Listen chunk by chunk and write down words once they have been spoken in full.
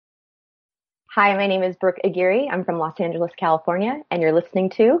Hi, my name is Brooke Aguirre. I'm from Los Angeles, California, and you're listening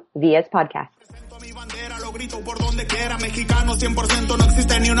to Via's Podcast. Por donde quiera, mexicano 100% no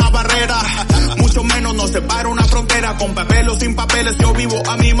existe ni una barrera, mucho menos nos separa una frontera, con papel o sin papeles yo vivo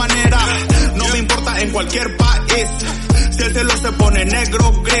a mi manera, no me importa en cualquier país, si el cielo se pone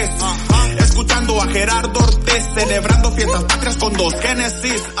negro gris, escuchando a Gerardo Ortiz, celebrando fiestas patrias con dos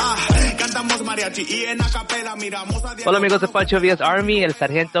Genesis, cantamos mariachi y en acapela miramos a... Hola amigos de Pancho Villa's Army, El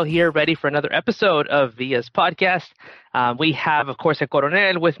Sargento here, ready for another episode of Villa's Podcast. We have, of course, a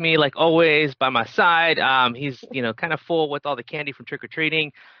Coronel with me, like always, by my side. He's, kind of full with all the candy from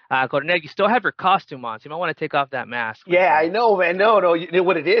trick-or-treating. Coronel, you still have your costume on, so you might want to take off that mask. Yeah, I know, man. No, you know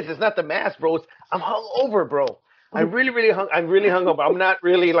what it is? It's not the mask, bro. I'm hungover, bro. I'm really hungover. I'm not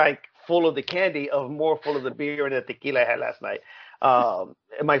really, full of the candy. I'm more full of the beer and the tequila I had last night. And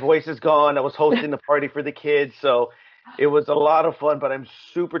my voice is gone. I was hosting the party for the kids, so... It was a lot of fun, but I'm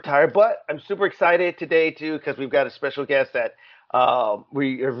super tired. But I'm super excited today, too, because we've got a special guest that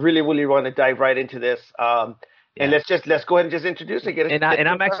we really want to dive right into this. And let's go ahead and just introduce it. And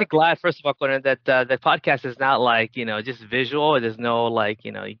I'm actually glad, first of all, Conan, that the podcast is not just visual. There's no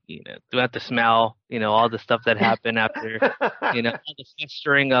you don't have to smell, all the stuff that happened after, all the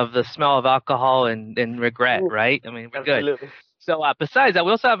festering of the smell of alcohol and regret, right? I mean, we're Absolutely. Good. So besides that,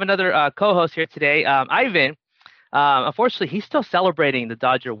 we also have another co-host here today, Ivan. Unfortunately, he's still celebrating the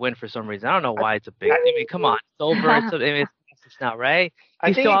Dodger win for some reason. I don't know why it's a big. I mean, come on, it's over. It's now, right?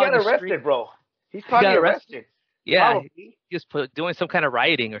 I think he got arrested, bro. He's probably arrested. Yeah, probably. he was doing some kind of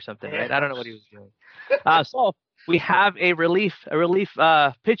rioting or something, right? I don't know what he was doing. So we have a relief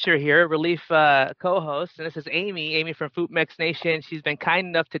pitcher here, co-host, and this is Amy from Footmex Nation. She's been kind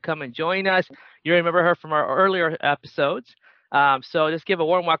enough to come and join us. You remember her from our earlier episodes. So just give a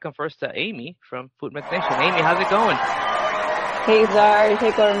warm welcome first to Amy from Footmex Nation. Amy, how's it going? Hey, Zard.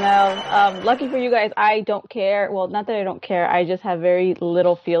 Hey, Coronel. Lucky for you guys, I don't care. Well, not that I don't care. I just have very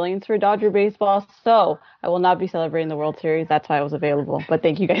little feelings for Dodger baseball, so I will not be celebrating the World Series. That's why I was available. But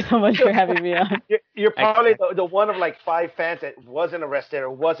thank you guys so much for having me on. You're probably the one of 5 fans that wasn't arrested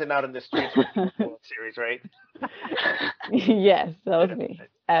or wasn't out in the streets with the World Series, right? Yes, that was me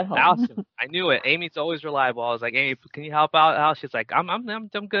at home. Awesome. I knew it. Amy's always reliable. I was like, Amy, can you help out? She's like, I'm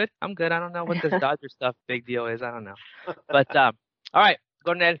good. I'm good. I don't know what this Dodger stuff big deal is. I don't know. But all right,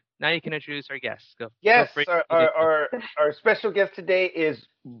 go ahead. Now you can introduce our guests. Go. Yes, our special guest today is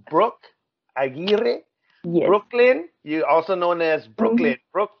Brooke Aguirre. Yes. Brooklyn, you also known as Brooklyn.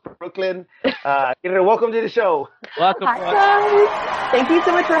 Brooklyn. Aguirre, welcome to the show. Welcome. Hi, guys. Thank you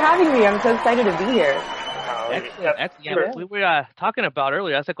so much for having me. I'm so excited to be here. Excellent. Yeah, we were talking about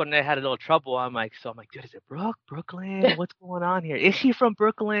earlier. I was like when I had a little trouble. I'm like, dude, is it Brooklyn? What's going on here? Is she from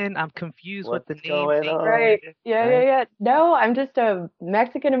Brooklyn? I'm confused with the name. Right. Yeah. No, I'm just a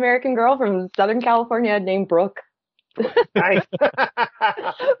Mexican American girl from Southern California named Brooke. Nice.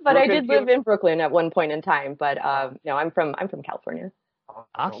 But I did live in Brooklyn at one point in time. But no, I'm from California.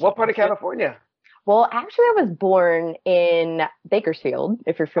 Awesome. What part of California? Well, actually, I was born in Bakersfield,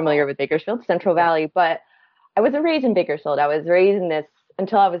 if you're familiar with Bakersfield, Central Valley. But I wasn't raised in Bakersfield. I was raised in this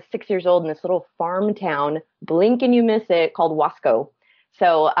until I was 6 years old in this little farm town, blink and you miss it, called Wasco.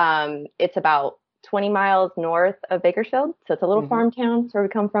 So it's about 20 miles north of Bakersfield. So it's a little farm town. That's where we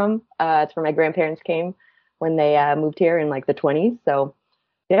come from. It's where my grandparents came when they moved here in the 20s. So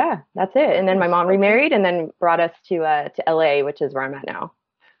yeah, that's it. And then my mom remarried and then brought us to LA, which is where I'm at now.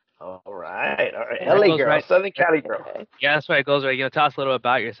 All right. LA girl, right. Southern Cali girl. Yeah, that's why it goes right. Tell us a little bit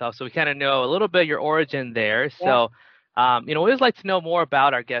about yourself. So we kind of know a little bit of your origin there. So, we always like to know more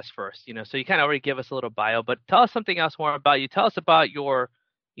about our guests first, so you kind of already give us a little bio, but tell us something else more about you. Tell us about your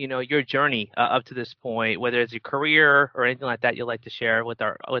journey up to this point, whether it's your career or anything like that you'd like to share with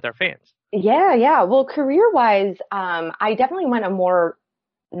our fans. Yeah. Well, career-wise, I definitely went a more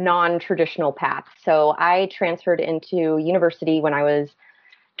non-traditional path. So I transferred into university when I was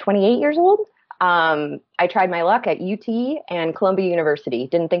 28 years old. I tried my luck at UT and Columbia University.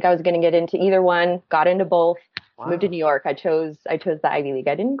 Didn't think I was going to get into either one. Got into both. Wow. Moved to New York. I chose the Ivy League.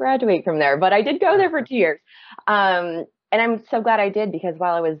 I didn't graduate from there, but I did go there for 2 years. And I'm so glad I did because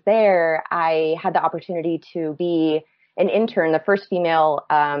while I was there, I had the opportunity to be an intern, the first female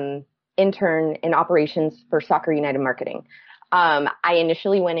intern in operations for Soccer United Marketing. I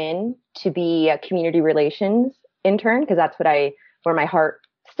initially went in to be a community relations intern because that's where my heart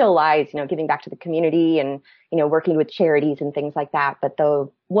still lies, giving back to the community and, working with charities and things like that. But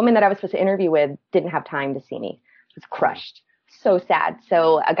the woman that I was supposed to interview with didn't have time to see me. I was crushed. So sad.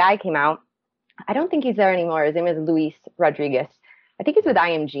 So a guy came out. I don't think he's there anymore. His name is Luis Rodriguez. I think he's with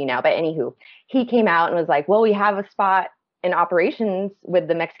IMG now, but anywho, he came out and was like, well, we have a spot in operations with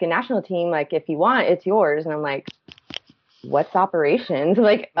the Mexican national team. Like, if you want, it's yours. And I'm like, what's operations?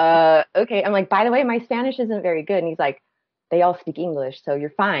 Like, okay. I'm like, by the way, my Spanish isn't very good. And he's like, they all speak English, so you're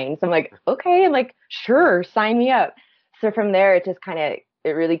fine. So I'm like, okay. I'm like, sure, sign me up. So from there, it just kind of,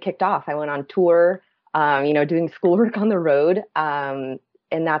 it really kicked off. I went on tour, doing schoolwork on the road. And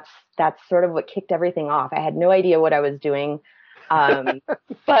that's sort of what kicked everything off. I had no idea what I was doing. But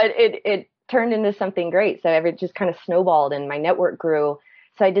it turned into something great. So it just kind of snowballed and my network grew.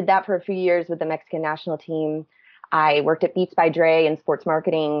 So I did that for a few years with the Mexican national team. I worked at Beats by Dre in sports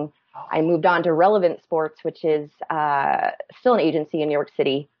marketing. I moved on to Relevant Sports, which is still an agency in New York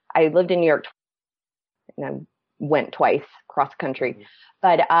City. I lived in New York and I went twice across the country.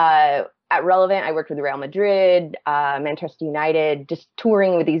 But at Relevant, I worked with Real Madrid, Manchester United, just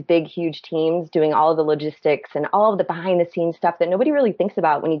touring with these big, huge teams, doing all of the logistics and all of the behind-the-scenes stuff that nobody really thinks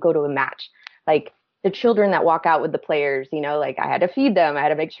about when you go to a match. Like the children that walk out with the players, like I had to feed them. I had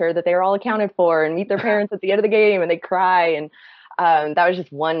to make sure that they were all accounted for and meet their parents at the end of the game and they cry. And that was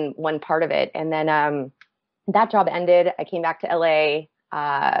just one part of it. And then that job ended. I came back to LA,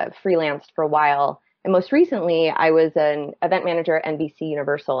 freelanced for a while. And most recently, I was an event manager at NBC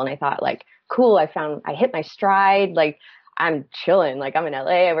Universal. And I thought, like, cool, I hit my stride. Like, I'm chilling. Like, I'm in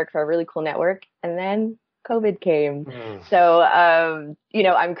LA. I work for a really cool network. And then COVID came. So, I'm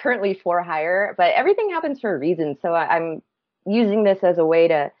currently for hire, but everything happens for a reason. So I'm using this as a way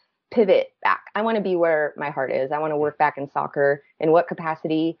to pivot back. I want to be where my heart is. I want to work back in soccer. In what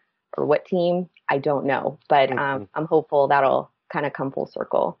capacity or what team, I don't know. But I'm hopeful that'll kind of come full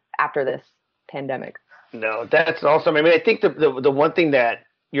circle after this pandemic. No, that's awesome. I mean, I think the one thing that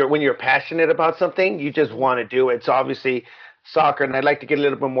when you're passionate about something, you just want to do it. So obviously soccer, and I'd like to get a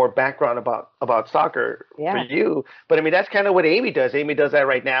little bit more background about soccer for you. But I mean, that's kind of what Amy does. Amy does that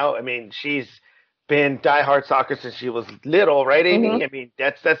right now. I mean, she's been diehard soccer since she was little, right, Amy? Mm-hmm. I mean,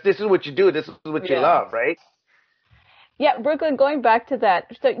 this is what you do. This is what you love, right? Yeah, Brooklyn, going back to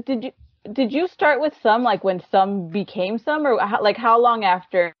that, so did you start with Some, like when Some became Some, or how long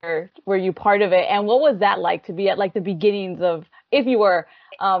after were you part of it? And what was that like to be at like the beginnings of, if you were,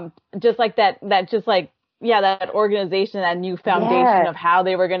 just like that organization, that new foundation of how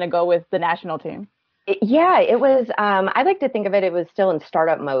they were going to go with the national team? It was, I like to think of it, it was still in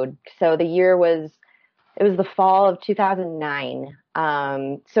startup mode. So the year was the fall of 2009.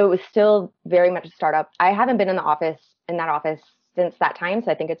 So it was still very much a startup. I haven't been in that office since that time.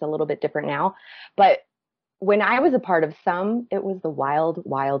 So I think it's a little bit different now, but when I was a part of Some, it was the wild,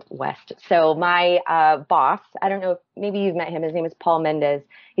 wild west. So my boss, I don't know if maybe you've met him. His name is Paul Mendez.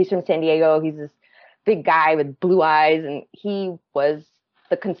 He's from San Diego. He's this big guy with blue eyes, and he was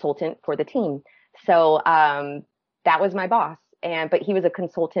the consultant for the team. So that was my boss, but he was a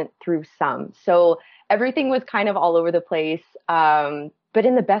consultant through Some. So everything was kind of all over the place, but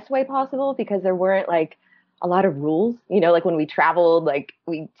in the best way possible, because there weren't like a lot of rules. Like when we traveled, like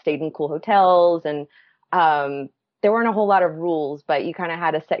we stayed in cool hotels, and there weren't a whole lot of rules, but you kind of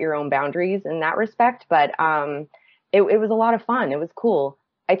had to set your own boundaries in that respect. But it was a lot of fun. It was cool.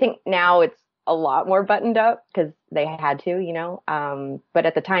 I think now it's a lot more buttoned up because they had to, but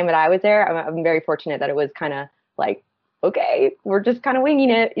at the time that I was there, I'm very fortunate that it was kind of like, okay, we're just kind of winging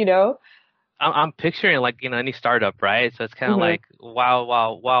it, I'm picturing like, any startup, right? So it's kind of like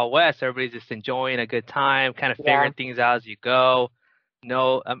Wild West. Everybody's just enjoying a good time, kind of figuring things out as you go.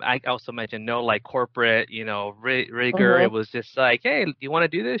 No, I also mentioned no like corporate, rigor. It was just like, hey, do you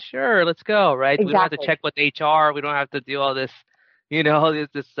want to do this? Sure, let's go, right? Exactly. We don't have to check with HR. We don't have to do all this,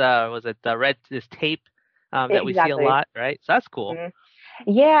 this tape that we see a lot, right? So that's cool.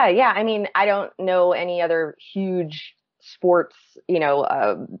 Yeah. I mean, I don't know any other huge sports,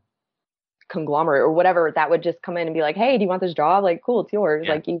 conglomerate or whatever that would just come in and be like, hey, do you want this job? Like, cool, it's yours.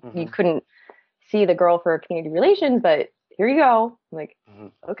 Like you couldn't see the girl for community relations, but here you go. I'm like,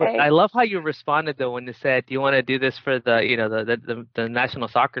 okay. But I love how you responded though when you said, do you want to do this for the the national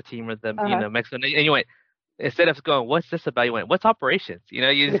soccer team or the Mexican? And you went, instead of going, what's this about? You went, what's operations?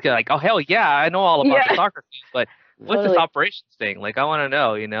 You just go like, oh hell yeah, I know all about the soccer team, but what's this operations thing? Like, I want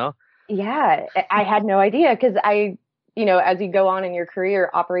to know, Yeah, I had no idea because as you go on in your career,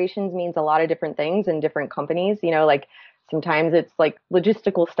 operations means a lot of different things in different companies. Like sometimes it's like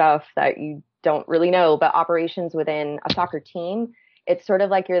logistical stuff that you don't really know, but operations within a soccer team, it's sort of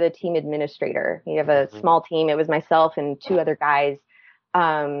like you're the team administrator. You have a small team. It was myself and two other guys.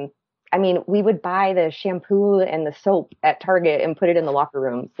 I mean, we would buy the shampoo and the soap at Target and put it in the locker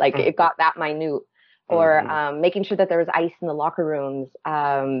rooms. Like it got that minute. Or making sure that there was ice in the locker rooms.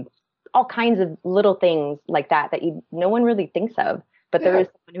 All kinds of little things like that no one really thinks of. But there is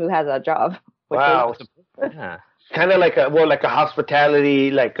someone who has that job. Wow. Kind of like a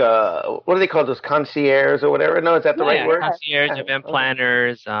hospitality, like what do they call those, concierge or whatever? No, is that the right Yeah, word? concierge, Yeah. event Okay.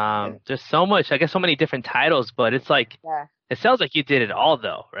 planners. Yeah. There's so much. I guess so many different titles, but it's like Yeah, it sounds like you did it all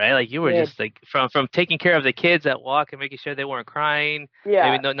though, right? Like you were did. just like from taking care of the kids at walk and making sure they weren't crying. Yeah.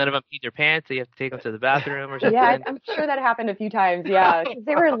 Maybe none of them peed their pants, so you have to take them to the bathroom or Yeah, something. I'm sure that happened a few times. Yeah, because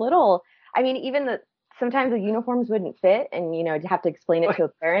they were little. I mean, even sometimes the uniforms wouldn't fit, and you have to explain it to a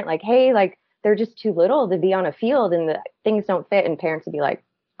parent, like, hey, like they're just too little to be on a field, and the things don't fit, and parents would be like,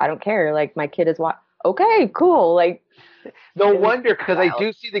 I don't care, like my kid is okay, cool, like No it was wonder, because I wild.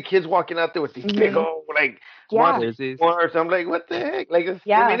 do see the kids walking out there with these big Mhm. old like Yeah, monster Jerseys. uniforms. I'm like, what the heck? Like, I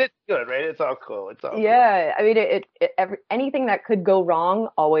yeah, mean, it's good, right? It's all cool. It's all yeah. I mean, anything that could go wrong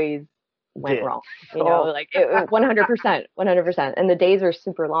always cool. went Did. wrong. Oh, Like 100%, 100%. And the days were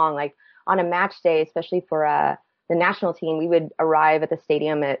super long. Like on a match day, especially for the national team, we would arrive at the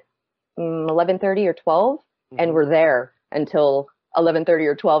stadium at 11:30 or 12, and we're there until 11:30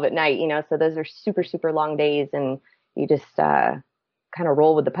 or 12 at night. So those are super, super long days, and you just kind of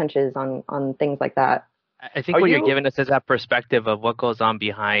roll with the punches on things like that. I think Are what you're you? giving us is that perspective of what goes on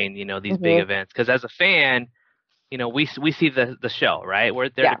behind, these big Hmm. events. Because as a fan, we see the show, right? We're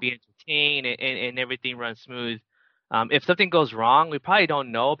there Yeah. to be entertained and everything runs smooth. If something goes wrong, we probably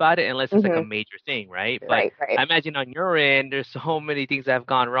don't know about it unless it's like a Hmm. major thing, right? But Right, right. I imagine on your end, there's so many things that have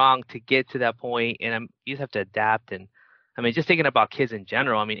gone wrong to get to that point, and you just have to adapt. And I mean, just thinking about kids in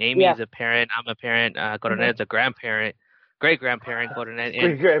general. I mean, Amy Yeah. is a parent, I'm a parent, Hmm. Coronet's a grandparent, great grandparent, Coronet,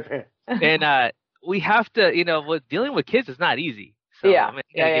 Great grandparent. and we have to, dealing with kids is not easy. So Yeah, I mean, I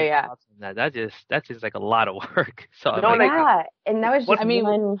yeah, gotta yeah, give you yeah. props on that. That seems like a lot of work. So I'm No, like, like wow. Yeah, and that was what? just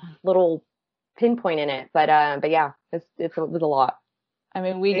one little pinpoint in it, but yeah, it was a lot. I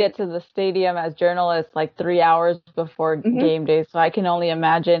mean, we get to the stadium as journalists like 3 hours before Hmm. game day, so I can only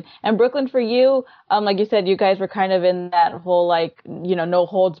imagine. And Brooklyn, for you, like you said, you guys were kind of in that whole like, no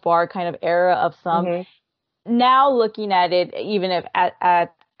holds bar kind of era of some. Hmm. Now looking at it, even if at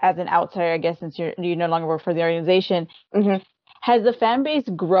as an outsider, I guess, since you no longer work for the organization, Hmm. has the fan base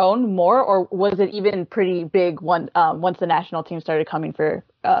grown more, or was it even pretty big once the national team started coming for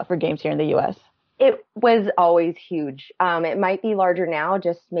games here in the U.S.? It was always huge. It might be larger now,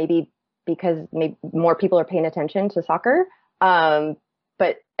 just maybe because maybe more people are paying attention to soccer.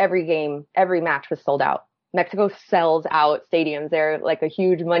 But every game, every match was sold out. Mexico sells out stadiums. They're like a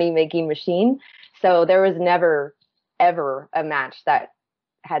huge money-making machine. So there was never, ever a match that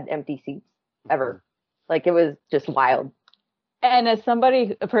had empty seats, ever. Like it was just wild. And as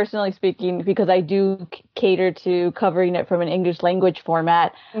somebody personally speaking, because I do cater to covering it from an English language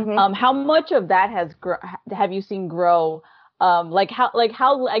format, Hmm. how much of that have you seen grow? How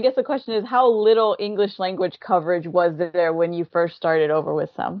I guess the question is, how little English language coverage was there when you first started over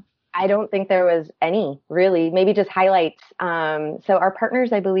with some? I don't think there was any really, maybe just highlights. So our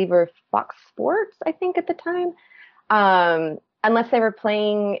partners, I believe, were Fox Sports, I think at the time. Unless they were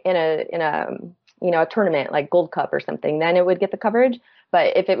playing in a tournament like Gold Cup or something, then it would get the coverage.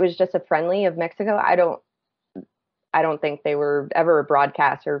 But if it was just a friendly of Mexico, I don't think they were ever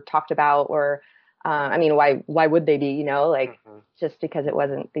broadcast or talked about, or I mean, why would they be? Like just because it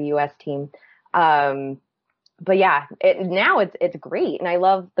wasn't the U.S. team. But yeah, now it's great, and I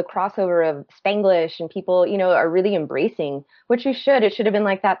love the crossover of Spanglish, and people are really embracing, which you should. It should have been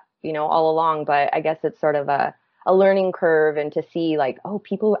like that all along, but I guess it's sort of a learning curve, and to see like, oh,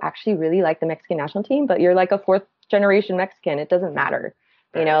 people actually really like the Mexican national team, but you're like a fourth generation Mexican, it doesn't matter.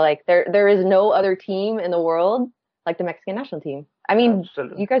 Like there is no other team in the world like the Mexican national team. I mean,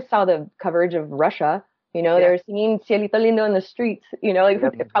 Absolutely. you guys saw the coverage of Russia. Yeah. They're singing Cielito Lindo in the streets, like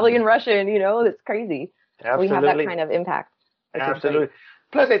Yep. probably in Russian, it's crazy. We have that Absolutely. kind of impact, which is Absolutely.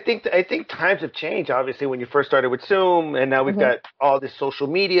 Plus, I think times have changed. Obviously, when you first started with Zoom, and now we've great. got all this social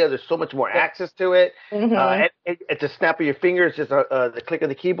media. There's so much more access to it. Hmm. At the snap of your fingers, just the click of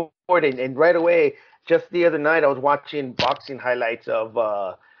the keyboard, and right away. Just the other night, I was watching boxing highlights of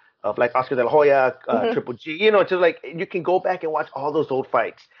like Oscar De La Hoya, Triple G. Just like you can go back and watch all those old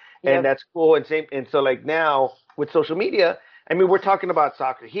fights, and Yep. that's cool. And so like now with social media, I mean, we're talking about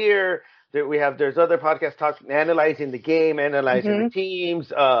soccer here. There's other podcasts analyzing the game, analyzing the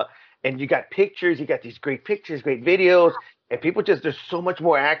teams, and you got pictures, you got these great pictures, great videos, and people there's so much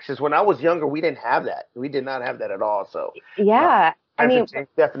more access. When I was younger, we didn't have that. We did not have that at all. So Yeah. I mean,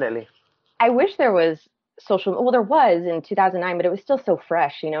 definitely. I wish there was well, there was in 2009, but it was still so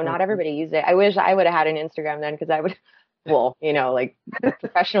fresh, not everybody used it. I wish I would have had an Instagram then, because I would, well, like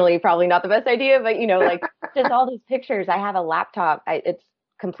professionally, probably not the best idea, but like just all these pictures. I have a laptop. It's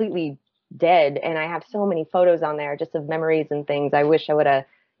completely dead, and I have so many photos on there just of memories and things. I wish I would have,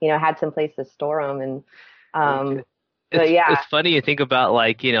 had some place to store them. And But It's yeah. it's funny you think about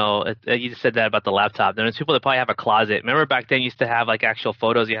like, you just said that about the laptop. There's people that probably have a closet. Remember back then you used to have like actual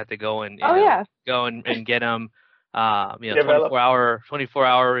photos you had to go and Oh yeah. go and get them, Develop.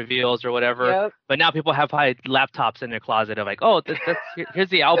 24-hour reveals or whatever. Yep. But now people have probably laptops in their closet of like, oh, here's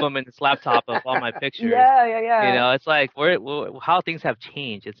the album in this laptop of all my pictures. Yeah. It's like how things have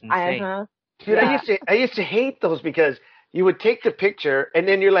changed. It's insane. Uh-huh. Dude, Yeah. I used to hate those because you would take the picture and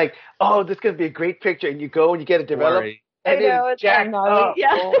then you're like, oh, this is gonna be a great picture, and you go and you get it developed. Worry. And I know, it's it's jacked gnarly. up. Yeah.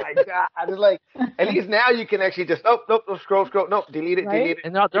 Oh my god! It's like at least now you can actually just nope, scroll, nope, delete it, Right? delete it.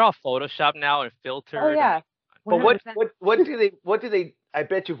 And they're all Photoshop now and filtered. Oh yeah. But what 100%. what do they? I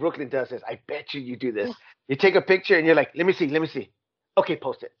bet you Brooklyn does this. I bet you do this. You take a picture and you're like, let me see. Okay,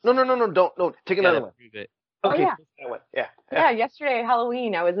 post it. No, don't. Take another one. Prove it. Okay, yeah. post that one. Yeah. Yeah, yesterday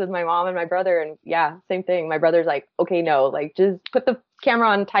Halloween, I was with my mom and my brother, and yeah, same thing. My brother's like, okay, no, like just put the camera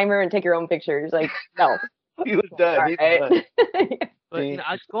on timer and take your own pictures. Like, no. He was done. He was done.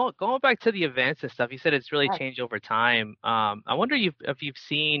 But going back to the events and stuff, you said it's really changed over time. I wonder if you've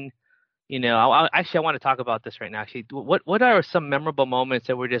seen, I want to talk about this right now. Actually, what are some memorable moments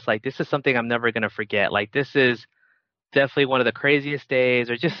that were just like, this is something I'm never gonna forget? Like this is definitely one of the craziest days,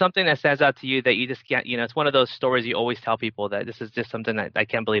 or just something that stands out to you that you just can't, it's one of those stories you always tell people that this is just something that I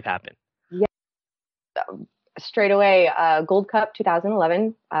can't believe happened. Yeah. Straight away, Gold Cup 2011.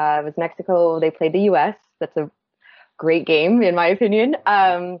 It was Mexico. They played the U.S. That's a great game, in my opinion.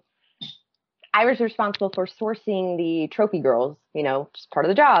 I was responsible for sourcing the trophy girls, just part of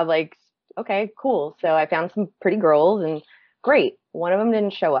the job. Like, okay, cool. So I found some pretty girls, and great. One of them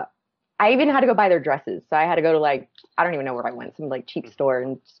didn't show up. I even had to go buy their dresses. So I had to go to I don't even know where I went, some cheap store,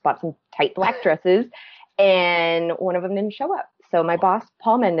 and just bought some tight black dresses. And one of them didn't show up. So my boss,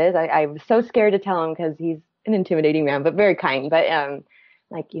 Paul Mendez, I was so scared to tell him because he's an intimidating man, but very kind. But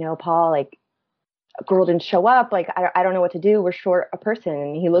Paul, a girl didn't show up. Like, I don't know what to do. We're short a person.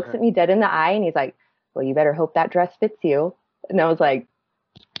 And he looks at me dead in the eye and he's like, well, you better hope that dress fits you. And I was like,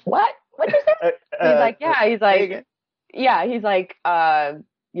 what? What'd you say? He's like, yeah. He's like, yeah. He's like,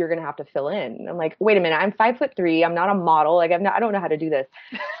 you're going to have to fill in. And I'm like, wait a minute. I'm 5'3". I'm not a model. Like, I don't know how to do this.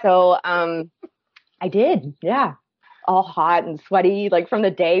 So, I did. Yeah. All hot and sweaty, from the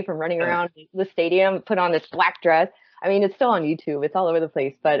day from running around the stadium, put on this black dress. I mean, it's still on YouTube. It's all over the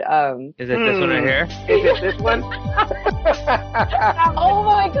place. But is it this one right here? Is it this one? Oh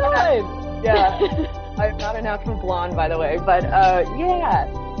my god! Yeah, I'm not a natural blonde, by the way. But yeah,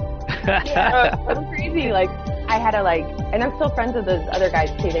 that's crazy. I had to and I'm still friends with those other guys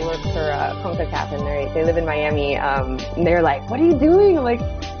too. They work for CONCACAF, and they live in Miami. And they're like, "What are you doing?" I'm like,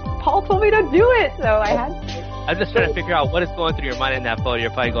 "Paul told me to do it," so I had to. I'm just trying to figure out what is going through your mind in that photo.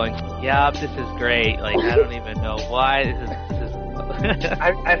 You're probably going, yeah, this is great. I don't even know why. This is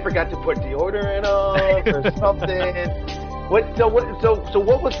I forgot to put deodorant on or something.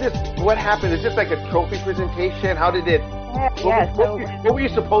 What was this? What happened? Is this like a trophy presentation? How did it? What were you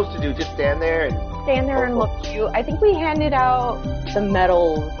supposed to do? Just stand there and look cute. I think we handed out the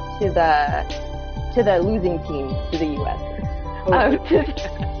medals to the losing team, to the U.S.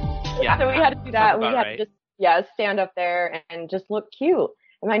 Yeah. So we had to do that. We had right. to just stand up there and just look cute.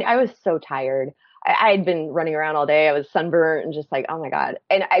 I was so tired. I had been running around all day. I was sunburnt and just oh my God.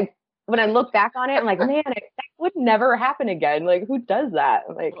 And when I look back on it, I'm like, man, that would never happen again. Like, who does that?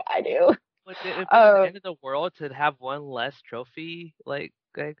 I'm like, I do. But it was the end of the world to have one less trophy,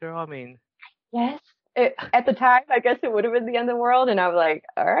 girl. I mean, yes. At the time, I guess it would have been the end of the world. And I was like,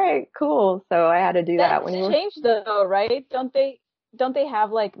 all right, cool. So I had to do that. That's changed though, right? Don't they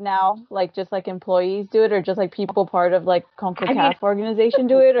have now just employees do it, or just people part of CONCACAF organization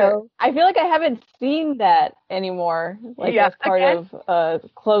do it? Or I feel like I haven't seen that anymore. As part of a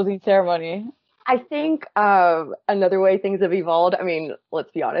closing ceremony. I think another way things have evolved. I mean,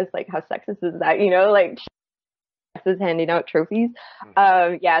 let's be honest. How sexist is that? Is handing out trophies. So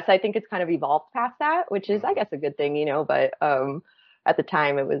I think it's kind of evolved past that, which is, I guess, a good thing. But at the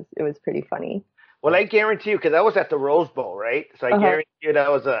time, it was pretty funny. Well, I guarantee you, because I was at the Rose Bowl, right? So I guarantee you that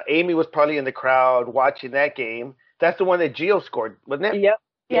was Amy was probably in the crowd watching that game. That's the one that Gio scored, wasn't it? Yep.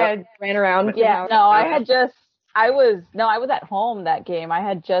 Yeah, I ran around. Yeah, no, I was at home that game. I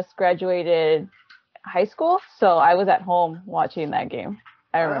had just graduated high school, so I was at home watching that game.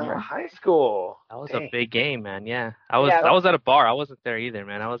 I remember. High school. That was a big game, man. Yeah. I was at a bar. I wasn't there either,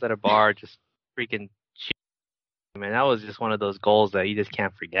 man. I was at a bar just freaking man, that was just one of those goals that you just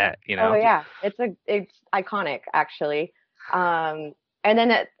can't forget, Oh yeah, it's iconic actually. And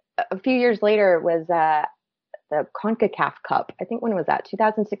then a few years later was the CONCACAF Cup. I think when was that?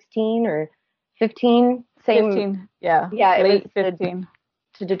 2016 or 15? Same. 15. Yeah. Yeah. Late 15.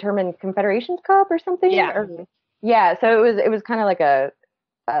 to determine Confederations Cup or something. Yeah. Yeah. So it was kind of like a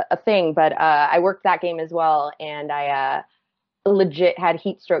thing, but I worked that game as well, and I legit had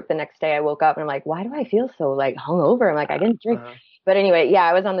heat stroke the next day. I woke up and I'm like, why do I feel so like hungover? I'm like, I didn't drink. But anyway, yeah,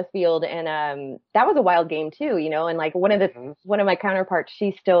 I was on the field, and that was a wild game too, you know. And like one of my counterparts,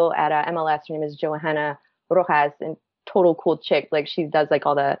 she's still at MLS. Her name is Johanna Rojas, and total cool chick. Like she does like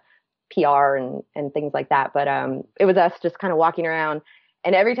all the PR and things like that. But it was us just kind of walking around,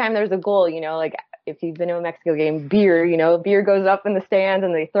 and every time there's a goal, you know, like if you've been to a Mexico game, beer goes up in the stands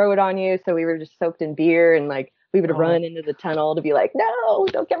and they throw it on you. So we were just soaked in beer, and like we would run into the tunnel to be like, no,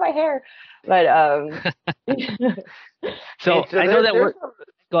 don't get my hair. But so I know that we're.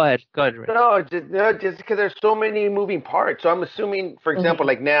 Go ahead, Rick. No, just because there's so many moving parts. So I'm assuming, for example,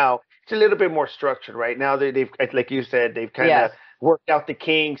 like now it's a little bit more structured, right? Now they've, like you said, they've kind of worked out the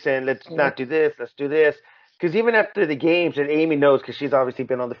kinks, and let's not do this, let's do this. Because even after the games, and Amy knows because she's obviously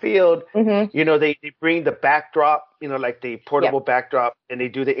been on the field, you know, they bring the backdrop, you know, like the portable backdrop, and they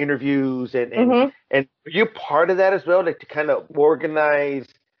do the interviews, and are you part of that as well, like to kind of organize?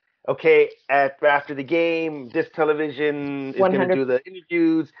 Okay, after the game, this television is going to do the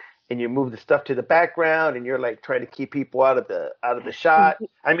interviews, and you move the stuff to the background, and you're like trying to keep people out of the shot.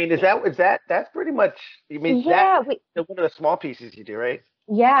 I mean, that's pretty much? I mean, that's one of the small pieces you do, right?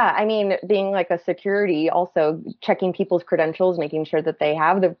 Yeah, I mean, being like a security, also checking people's credentials, making sure that they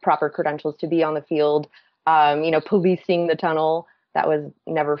have the proper credentials to be on the field. You know, policing the tunnel. That was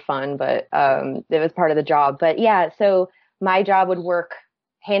never fun, but it was part of the job. But yeah, so my job would work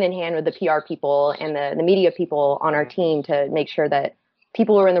hand in hand with the PR people and the media people on our team to make sure that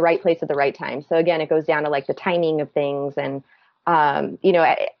people were in the right place at the right time. So again, it goes down to like the timing of things, and you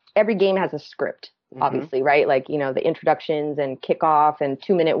know, every game has a script, obviously, right? Like, you know, the introductions and kickoff and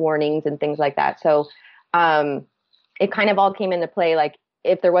 2-minute warnings and things like that. So it kind of all came into play. Like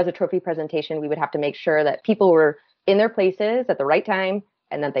if there was a trophy presentation, we would have to make sure that people were in their places at the right time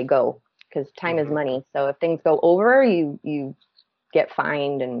and that they go, because time is money. So if things go over, you get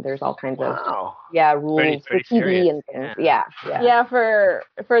fined, and there's all kinds of rules for TV and things. Yeah, for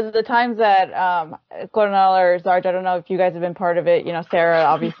the times that Coronel or Zarge, I don't know if you guys have been part of it. You know, Sarah,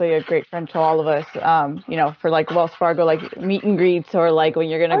 obviously a great friend to all of us. You know, for like Wells Fargo, like meet and greets, or like when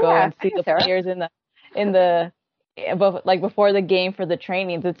you're gonna go and see the players in the like before the game for the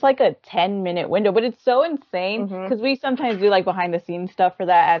trainings. It's like a 10-minute window, but it's so insane because we sometimes do like behind the scenes stuff for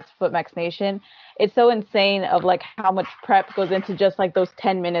that at FootMex Nation. It's so insane of like how much prep goes into just like those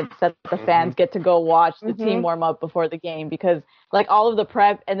 10 minutes that the fans get to go watch the team warm up before the game, because like all of the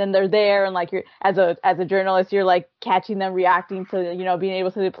prep, and then they're there, and like you're as a journalist, you're like catching them reacting to, you know, being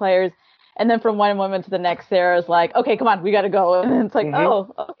able to see the players. And then from one moment to the next, Sarah's like, okay, come on, we got to go. And it's like,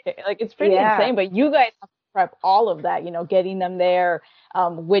 oh, okay. Like it's pretty insane, but you guys have to prep all of that, you know, getting them there,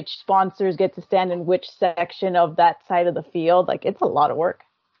 which sponsors get to stand in which section of that side of the field. Like it's a lot of work.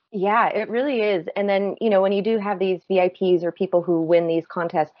 Yeah, it really is. And then, you know, when you do have these VIPs or people who win these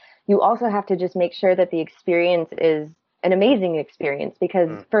contests, you also have to just make sure that the experience is an amazing experience, because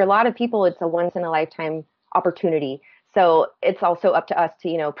for a lot of people, it's a once in a lifetime opportunity. So it's also up to us to,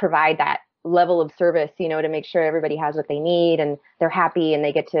 you know, provide that level of service, you know, to make sure everybody has what they need and they're happy and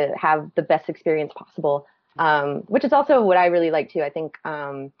they get to have the best experience possible. Which is also what I really like too. I think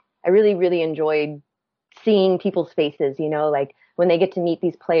I really, really enjoyed seeing people's faces, you know, like when they get to meet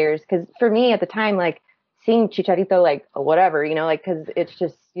these players. Because for me at the time, like seeing Chicharito, like whatever, you know, like because it's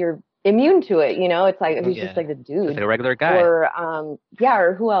just you're immune to it, you know. It's like he's just like a dude, just like a regular guy. Or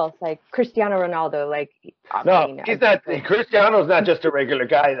or who else? Like Cristiano Ronaldo. Like he's not. Cristiano's not just a regular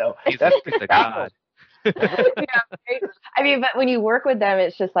guy though. He's a god. Right? I mean, but when you work with them,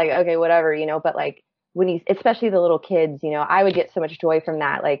 it's just like okay, whatever, you know. But like when especially the little kids, you know, I would get so much joy from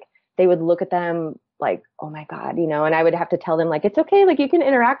that. Like they would look at them like, oh my God, you know, and I would have to tell them like, it's okay. Like you can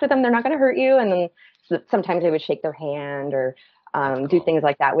interact with them. They're not going to hurt you. And then sometimes I would shake their hand or do things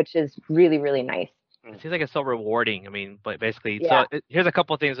like that, which is really, really nice. It seems like it's so rewarding. I mean, but basically, so here's a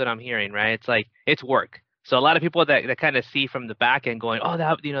couple of things that I'm hearing, right? It's like, it's work. So a lot of people that kind of see from the back end going, oh,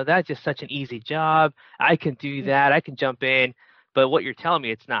 that, you know, that's just such an easy job. I can do that. I can jump in. But what you're telling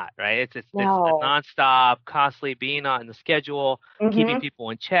me, it's not, right? It's a nonstop, constantly being on the schedule, keeping people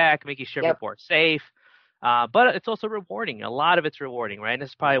in check, making sure people are safe. But it's also rewarding. A lot of it's rewarding, right? And this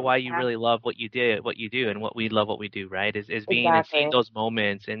is probably why you really love what you do, and what we love what we do, right? Is being and seeing those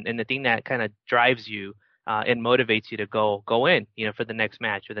moments and the thing that kind of drives you and motivates you to go in, you know, for the next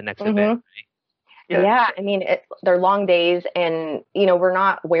match or the next event. Right? Yeah, I mean, they're long days, and you know, we're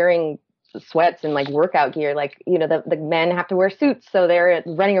not wearing sweats and like workout gear. Like, you know, the men have to wear suits, so they're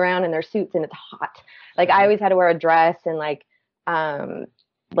running around in their suits and it's hot. Like I always had to wear a dress and like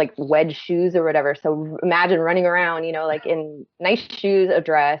like wedge shoes or whatever. So imagine running around, like in nice shoes, a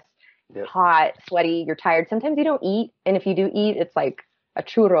dress, hot, sweaty, you're tired. Sometimes you don't eat. And if you do eat, it's like a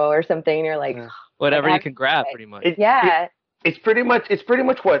churro or something. And you're like, whatever you can grab pretty much. It's pretty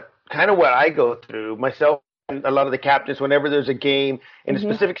much what I go through myself and a lot of the captains. Whenever there's a game in a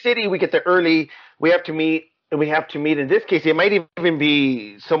specific city, we get there early. We have to meet. And we have to meet. In this case, it might even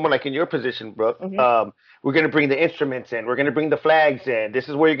be someone like in your position, Brooke. We're going to bring the instruments in. We're going to bring the flags in. This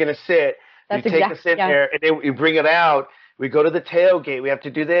is where you're going to sit. That's you take us in there, and then you bring it out. We go to the tailgate. We have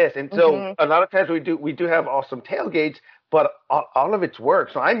to do this. And so a lot of times we do have awesome tailgates, but all of it's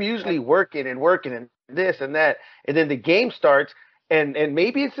work. So I'm usually working and this and that. And then the game starts, and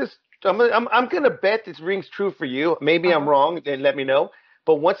maybe it's just I'm going to bet this rings true for you. Maybe I'm wrong. Then let me know.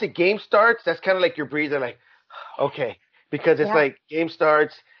 But once the game starts, that's kind of like your breather, like, okay, because it's like game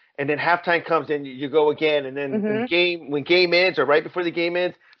starts and then halftime comes and you go again, and then when game ends or right before the game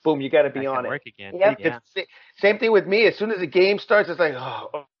ends, boom, you got to be on it. Work again. Yep. Same thing with me. As soon as the game starts, it's like,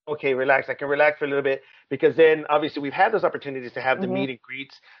 oh, okay, relax. I can relax for a little bit because then obviously we've had those opportunities to have the meet and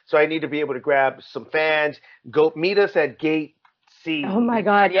greets. So I need to be able to grab some fans, go meet us at gate C. Oh my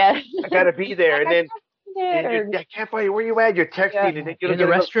God, yes. I got to be there, and then. I can't find you. Where you at? You're texting, and then you don't get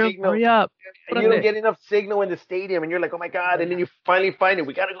enough signal. Hurry up! You don't get enough signal in the stadium, and you're like, "Oh my God!" And then you finally find it.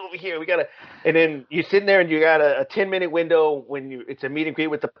 We gotta go over here. And then you're sitting there, and you got a 10-minute window when it's a meet and greet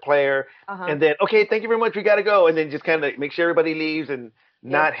with the player, and then okay, thank you very much. We gotta go, and then just kind of make sure everybody leaves and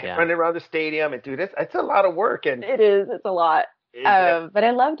not running around the stadium and do this. It's a lot of work, and it is. It's a lot. But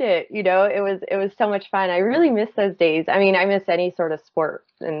I loved it. It was so much fun. I really miss those days. I mean, I miss any sort of sport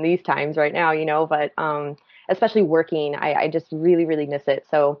in these times right now, but especially working, I just really, really miss it.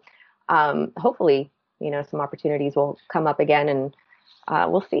 So hopefully, some opportunities will come up again, and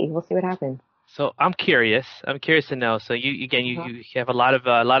we'll see what happens. So I'm curious to know. So you have a lot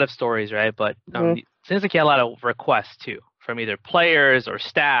of stories, right? But it seems like you had a lot of requests too, from either players or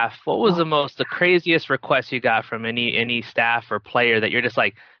staff. What was the craziest request you got from any staff or player that you're just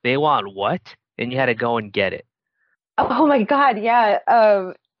like, they want what? And you had to go and get it? Oh my God. Yeah.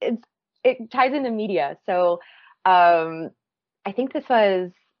 It ties into media. So, I think it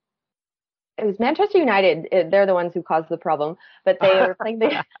was Manchester United. They're the ones who caused the problem, but they were playing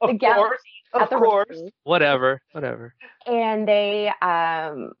the Galaxy at the Rose. Whatever. And they,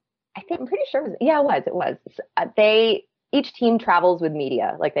 I'm pretty sure it was. Each team travels with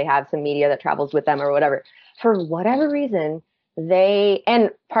media, like they have some media that travels with them or whatever. For whatever reason,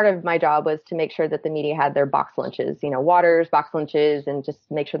 and part of my job was to make sure that the media had their box lunches, waters, box lunches, and just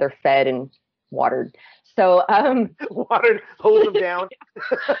make sure they're fed and watered. So, watered, hose them down.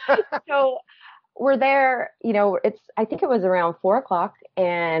 So we're there, I think it was around 4:00,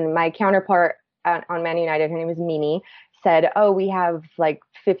 and my counterpart on Man United, her name is Mimi, said, "Oh, we have like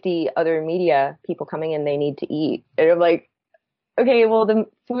 50 other media people coming in. They need to eat." And I'm like, "Okay, well, the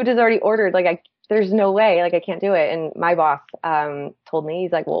food is already ordered. Like, there's no way. Like, I can't do it." And my boss told me,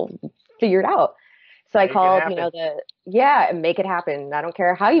 he's like, "Well, figure it out." So I called, and make it happen. I don't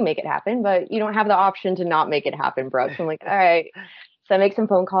care how you make it happen, but you don't have the option to not make it happen, Brooke. So I'm like, all right. So I make some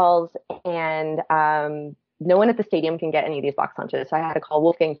phone calls, and no one at the stadium can get any of these box lunches. So I had to call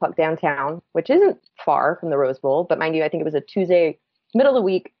Wolfgang Puck downtown, which isn't far from the Rose Bowl. But mind you, I think it was a Tuesday, middle of the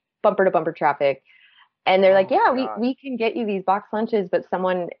week, bumper to bumper traffic. And they're like, we can get you these box lunches, but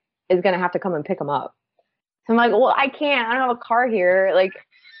someone is going to have to come and pick them up. So I'm like, well, I can't. I don't have a car here. Like,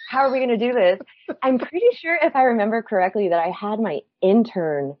 how are we going to do this? I'm pretty sure, if I remember correctly, that I had my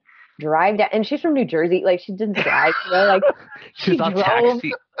intern drive down, and she's from New Jersey. Like, she didn't drive, like she's on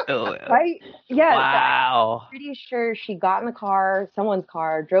taxi. Right? Yeah. Wow. So I'm pretty sure she got in the car, someone's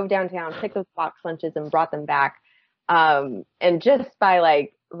car, drove downtown, picked those box lunches, and brought them back. And just by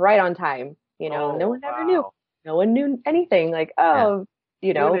like right on time, no one ever knew. No one knew anything. Like, but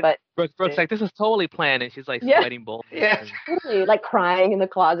Brooke's like, this is totally planned, and she's like sweating bullets. Yeah. Totally, like crying in the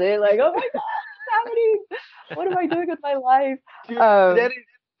closet, like, oh my God, what's happening? What am I doing with my life? Dude,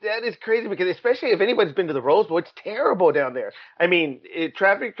 that is crazy, because especially if anybody's been to the Rose Bowl, it's terrible down there. I mean,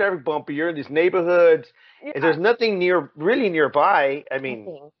 traffic bumpy. You're in these neighborhoods. Yeah. There's nothing really nearby. I mean,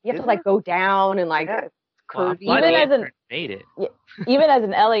 you have to like go down and like. Well, even as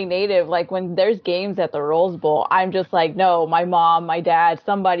an LA native, like when there's games at the Rose Bowl, I'm just like, no, my mom, my dad,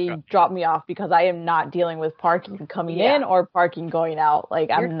 somebody drop me off, because I am not dealing with parking coming in or parking going out.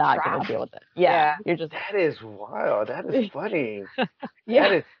 Like, I'm not going to deal with it. Yeah. You're just. That is wild. That is funny.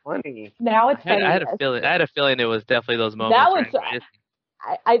 That is funny. Now it's funny. I had a feeling it was definitely those moments. That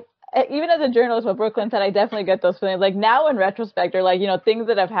was, even as a journalist, what Brooklyn said, I definitely get those feelings. Like now in retrospect, or like, things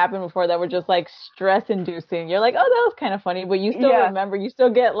that have happened before that were just like stress inducing. You're like, oh, that was kind of funny, but you still remember, you still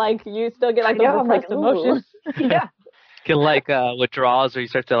get like those repressed emotions. Yeah. Get like withdrawals, or you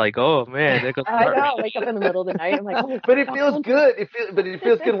start to like, oh man, there goes the I heart know. rate. Wake up in the middle of the night. I'm like, oh, But it feels good. It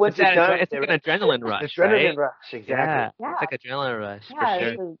feels good once It's, it's done. it's like an adrenaline rush, Adrenaline right? rush, exactly. Yeah, it's like adrenaline rush yeah. for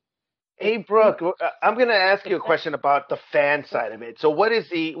sure. This is, Hey, Brooke, I'm going to ask you a question about the fan side of it. So what is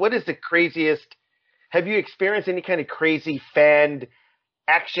the craziest, have you experienced any kind of crazy fan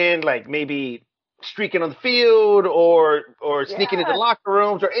action, like maybe streaking on the field or sneaking into locker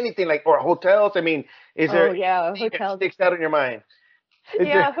rooms or anything like, or hotels? I mean, is there anything that hotels. sticks out in your mind?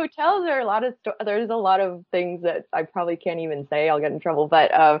 Hotels are a lot of there's a lot of things that I probably can't even say. I'll get in trouble,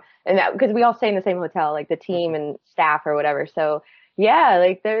 but and that because we all stay in the same hotel, like the team and staff or whatever. So yeah,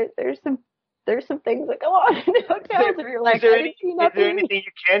 like there's some things that go on in hotels if you're like, is there anything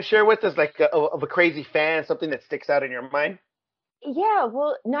you can share with us, like of a crazy fan, something that sticks out in your mind? Yeah,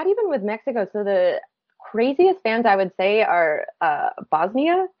 well, not even with Mexico. So the craziest fans I would say are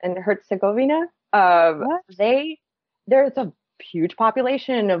Bosnia and Herzegovina. There's a huge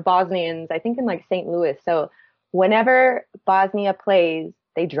population of Bosnians, I think in like St. Louis. So whenever Bosnia plays,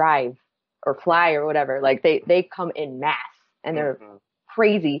 they drive or fly or whatever. Like they come in mass and they're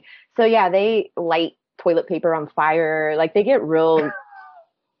crazy. So yeah, they light toilet paper on fire. Like they get real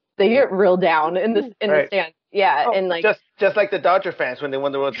down in the stands. Yeah, and like just like the Dodger fans when they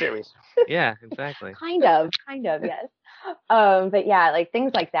won the World Series. Yeah, exactly. kind of, yes. But yeah, like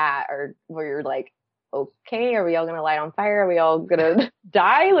things like that are where you're like, okay, are we all gonna light on fire? Are we all gonna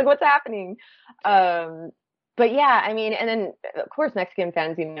die? Like what's happening? But yeah, I mean, and then of course Mexican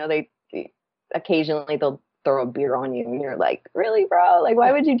fans, they occasionally they'll throw a beer on you and you're like, really, bro? Like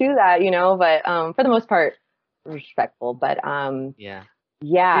why would you do that? But for the most part, respectful. But the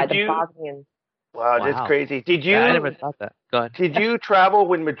Bosnians. Wow, that's crazy. Did you? Yeah, I never thought that. Go ahead. Did you travel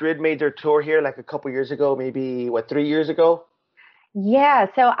when Madrid made their tour here, like a couple years ago? Maybe 3 years ago? Yeah,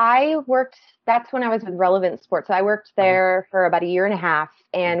 so I worked. That's when I was with Relevant Sports. So I worked there for about a year and a half,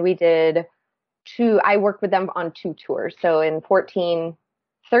 and we did I worked with them on 2 tours. So in 13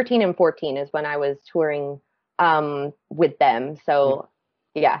 and 14 is when I was touring with them. So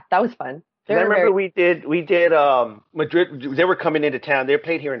yeah, that was fun. I remember we did Madrid. They were coming into town. They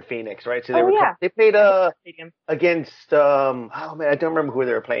played here in Phoenix, right? So they played against I don't remember who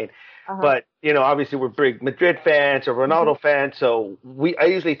they were playing, but obviously we're big Madrid fans or Ronaldo fans. So I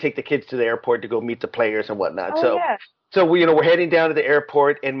usually take the kids to the airport to go meet the players and whatnot. So we we're heading down to the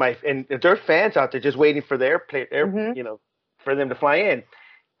airport and there are fans out there just waiting for their for them to fly in.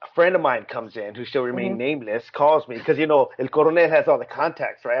 A friend of mine comes in who shall remain nameless, calls me because El Coronel has all the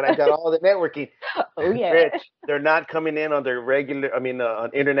contacts, right? I got all the networking. Oh yeah. Rich, they're not coming in on their regular, on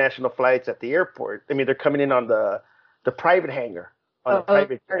international flights at the airport. I mean, they're coming in on the private hangar.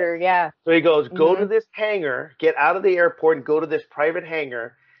 Private charter, yeah. So he goes, go to this hangar, get out of the airport and go to this private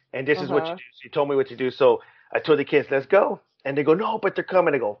hangar, and this is what you do. So he told me what to do. So I told the kids, let's go. And they go, no, but they're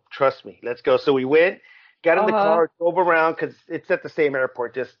coming. I go, trust me, let's go. So we went. Got in the car, drove around because it's at the same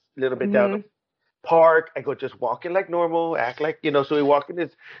airport, just a little bit down the park. I go, just walking like normal, act like, so we walk in this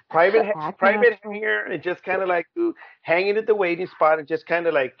private hangar and just kind of like hanging at the waiting spot and just kind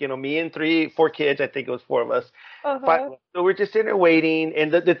of like, me and 4 kids, I think it was 4 of us. So we're just sitting there waiting.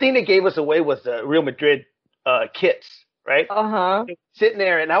 And the thing that gave us away was the Real Madrid kits. Right? Sitting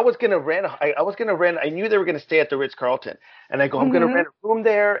there, and I was gonna rent. I knew they were gonna stay at the Ritz-Carlton, and I go, I'm gonna rent a room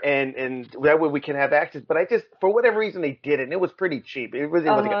there, and that way we can have access. But I just, for whatever reason, they didn't. It was pretty cheap. It really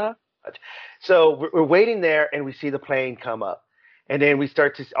wasn't gonna be much. So we're waiting there, and we see the plane come up, and then we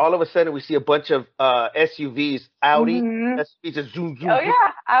start to. All of a sudden, we see a bunch of SUVs, Audi SUVs, just zoom. Oh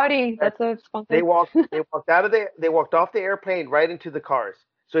yeah, Audi. That's a sponsor. They walked off the airplane right into the cars.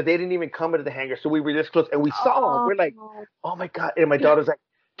 So they didn't even come into the hangar. So we were this close, and we saw them. We're like, oh, my God. And my daughter's like,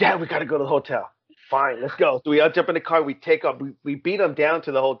 Dad, we got to go to the hotel. Fine, let's go. So we all jump in the car. We take off. We beat them down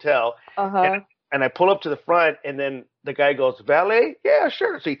to the hotel. And I pull up to the front, and then the guy goes, valet? Yeah,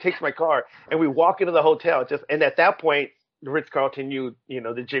 sure. So he takes my car, and we walk into the hotel. And at that point, the Ritz-Carlton knew,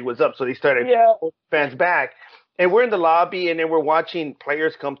 the jig was up. So they started fans back. And we're in the lobby, and then we're watching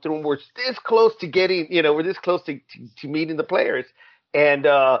players come through. And we're this close to getting, we're this close to meeting the players. And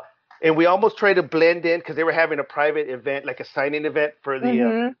we almost tried to blend in because they were having a private event, like a signing event for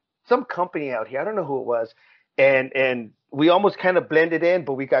the some company out here. I don't know who it was. And we almost kind of blended in,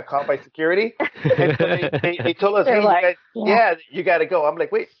 but we got caught by security. And so they told us, hey, you got to go. I'm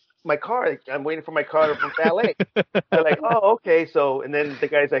like, wait, my car. I'm waiting for my car from valet. They're like, oh, okay. So, and then the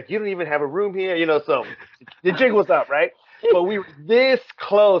guy's like, you don't even have a room here, So the jig was up, right? but we were this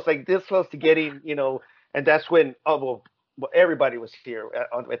close to getting, and that's when everybody was here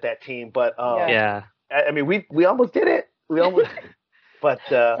at that team. But yeah, I mean, we almost did it. We almost, but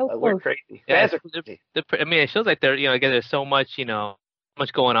we're crazy. Yeah, Fans are crazy. I mean, it shows like again, there's so much,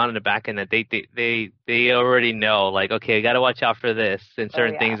 much going on in the back end that they already know, like, okay, you got to watch out for this and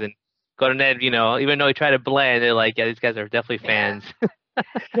certain things. And go to Ned, even though he tried to blend, they're like, yeah, these guys are definitely fans.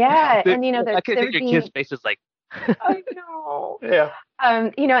 Yeah, and I could think your kids' faces like. I know. Yeah.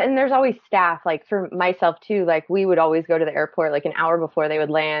 And there's always staff. Like for myself too, like we would always go to the airport like an hour before they would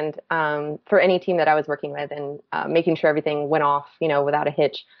land, for any team that I was working with, and making sure everything went off, without a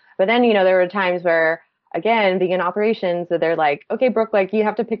hitch. But then, there were times where, again, being in operations, that they're like, okay, Brooke, like you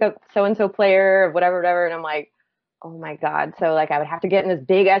have to pick up so-and-so player or whatever. And I'm like, oh my God. So like I would have to get in this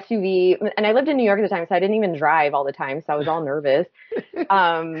big SUV, and I lived in New York at the time, so I didn't even drive all the time. So I was all nervous.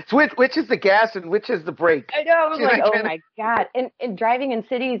 So which is the gas and which is the brake? I know. I was like, oh my God. And driving in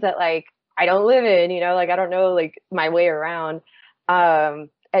cities that like I don't live in, like I don't know like my way around.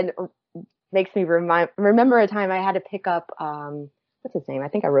 And makes me remember a time I had to pick up, what's his name? I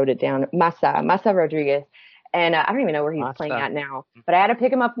think I wrote it down. Massa Rodriguez. And I don't even know where he's playing at now, but I had to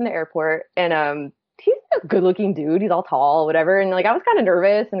pick him up from the airport, and he's a good looking dude. He's all tall, whatever. And like, I was kind of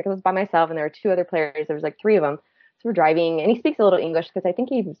nervous, and I was by myself, and there were two other players. There was like three of them. So we're driving, and he speaks a little English because I think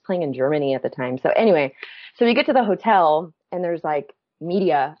he was playing in Germany at the time. So anyway, so we get to the hotel, and there's like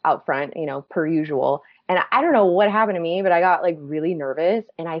media out front, per usual. And I don't know what happened to me, but I got like really nervous,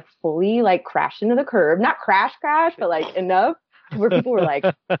 and I fully like crashed into the curb. Not crash, but like enough where people were like,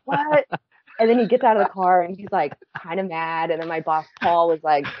 what? And then he gets out of the car, and he's like kind of mad. And then my boss, Paul, was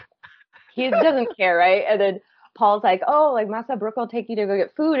like, he doesn't care, right? And then Paul's like, oh, like Massa, Brooke will take you to go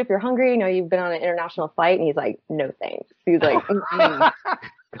get food if you're hungry. You've been on an international flight. And he's like, no thanks. He's like, mm-mm.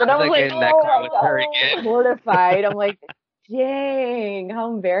 And I was like, oh, mortified. I'm like, dang,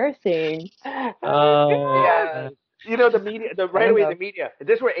 how embarrassing. Yeah. The media, the media.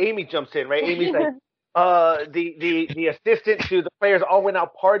 This is where Amy jumps in, right? Amy's like, the assistant to the players all went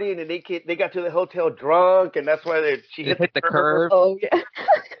out partying, and they got to the hotel drunk, and that's why she hit the curve. Oh yeah.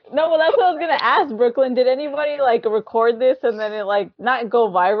 No, well, that's what I was gonna ask, Brooklyn. Did anybody like record this and then it like not go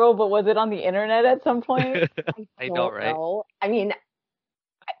viral, but was it on the internet at some point? I know, right? I mean,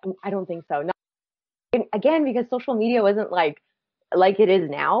 I don't think so. No. Again, because social media wasn't like it is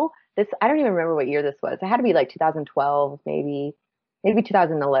now. I don't even remember what year this was. It had to be like 2012, maybe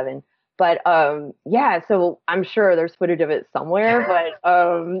 2011. But yeah, so I'm sure there's footage of it somewhere.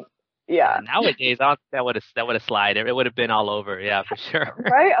 But yeah. Nowadays, I don't think that would have slid. It would have been all over. Yeah, for sure.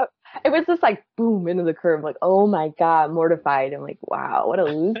 Right? It was just like boom into the curb. Like, oh my God, mortified. I'm like, wow, what a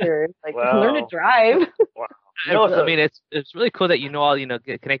loser. Like, learn to drive. Wow. I mean, it's really cool that all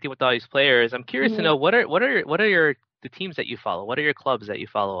connecting with all these players. I'm curious to know what are the teams that you follow? What are your clubs that you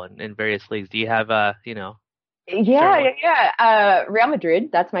follow in various leagues? Do you have Yeah. Real Madrid.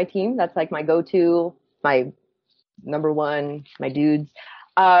 That's my team. That's like my go-to, my number one, my dudes.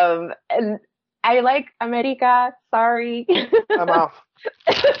 And I like America. Sorry. I'm off.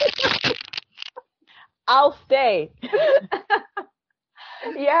 I'll stay.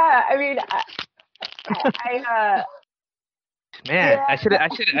 Yeah. I mean, man, yeah. I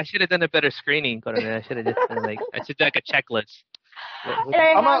should have done a better screening. I should have just done I should do like a checklist. And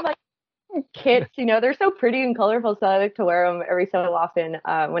I have like kits, they're so pretty and colorful, so I like to wear them every so often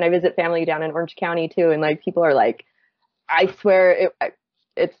when I visit family down in Orange County too. And like people are like, I swear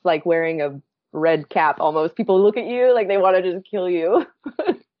it's like wearing a red cap almost. People look at you like they want to just kill you.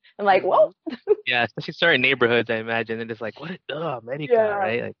 I'm like, whoa. Yeah, especially certain neighborhoods, I imagine. And it's like, what? America,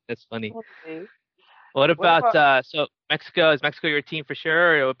 right? Like that's funny. Okay. What about so Mexico? Is Mexico your team for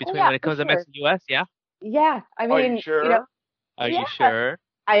sure? Or between when it comes to Mexico and US? Yeah. Yeah, I mean, are you sure? Are you sure?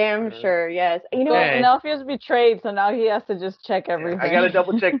 I am sure, yes. Now he was betrayed, so now he has to just check everything. I gotta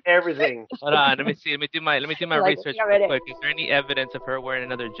double check everything. Hold on, let me see. Let me do my research real quick. Is there any evidence of her wearing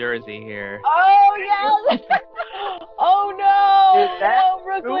another jersey here? Oh yeah! Oh no! No,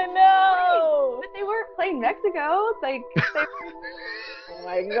 Brooklyn, no! But they weren't playing Mexico. It's like, oh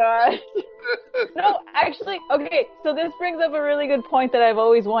my gosh. No, actually, okay. So this brings up a really good point that I've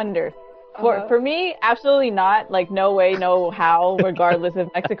always wondered. For me, absolutely not. Like, no way, no how, regardless if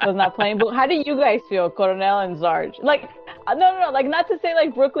Mexico's not playing. But how do you guys feel, Coronel and Zarge? Like, no. Like, not to say,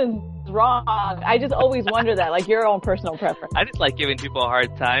 like, Brooklyn's wrong. I just always wonder that, like, your own personal preference. I just like giving people a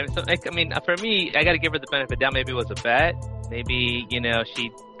hard time. So, like, I mean, for me, I got to give her the benefit of the doubt. Maybe it was a bet. Maybe,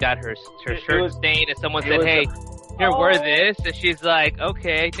 she got her shirt stained and someone said, hey, here, wear this. And she's like,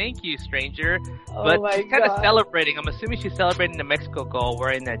 okay, thank you, stranger. But my she's kind of God. celebrating. I'm assuming she's celebrating the Mexico goal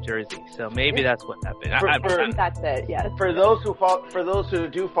wearing that jersey. So maybe that's what happened. For- That's it. Yes. For those who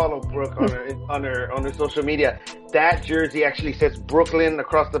do follow Brooke on her social media, that jersey actually says Brooklyn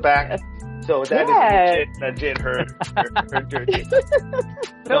across the back. So that is legit her jersey.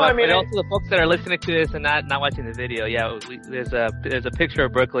 No, I mean, also the folks that are listening to this and not watching the video, there's a picture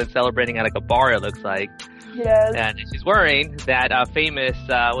of Brooklyn celebrating at like a bar. It looks like, Yes. and she's wearing that famous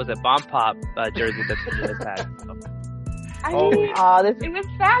was it Bomb Pop jersey that she just had. So. I mean, it was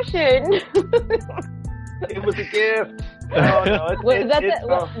fashion. It was a gift. No,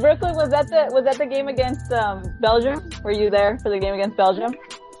 Brooklyn, was that the game against Belgium? Were you there for the game against Belgium?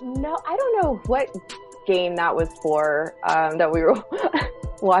 No, I don't know what game that was for, that we were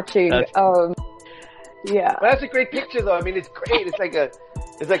watching. Yeah. Well, that's a great picture, though. I mean, it's great. It's like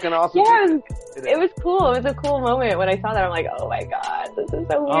an awesome picture. It was cool. It was a cool moment when I saw that. I'm like, oh my god, this is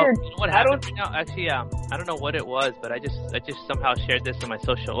so weird. You know what happened right now? Actually, I don't know what it was, but I just somehow shared this in my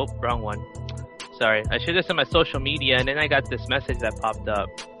social. Oh, wrong one. Sorry, I shared this in my social media, and then I got this message that popped up.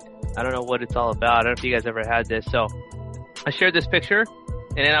 I don't know what it's all about. I don't know if you guys ever had this. So I shared this picture,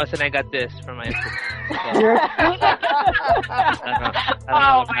 and then all of a sudden I got this from my Instagram. So, I don't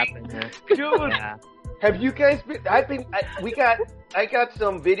know what happened there. Dude, Yeah. have you guys been? I got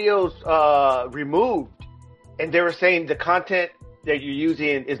some videos removed, and they were saying the content that you're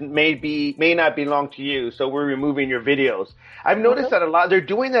using may not belong to you, so we're removing your videos. I've noticed that a lot. They're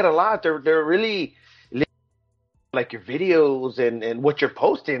doing that a lot. They're really like your videos and what you're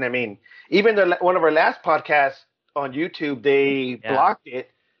posting. I mean, even one of our last podcasts on YouTube, they blocked it.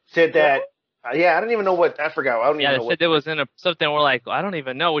 Said that. I don't even know what. I forgot. I don't even know. They said there was something. We're like, I don't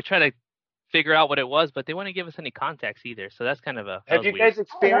even know. We try to figure out what it was, but they wouldn't give us any context either. So that's kind of Have you guys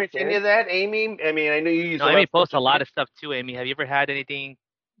experienced any of that, Amy? I mean, I know you use. No, Amy posts a lot of stuff too. Amy, have you ever had anything?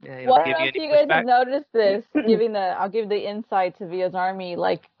 Well, if you guys have noticed this, I'll give the insight to Via's Army,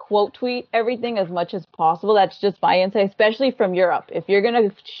 like quote tweet everything as much as possible. That's just my insight, especially from Europe. If you're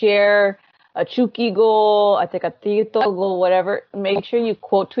gonna share a Chucky goal, a Tecatito goal, whatever, make sure you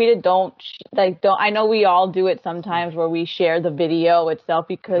quote tweet it. Don't. I know we all do it sometimes where we share the video itself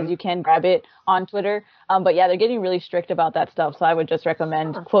because you can grab it on Twitter. But yeah, they're getting really strict about that stuff. So I would just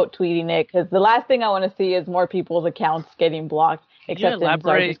recommend quote tweeting it, because the last thing I want to see is more people's accounts getting blocked. Except in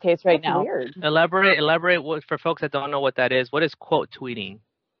Zarge's case right now. Weird. Elaborate for folks that don't know what that is. What is quote tweeting?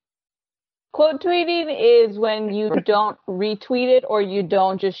 Quote tweeting is when you don't retweet it or you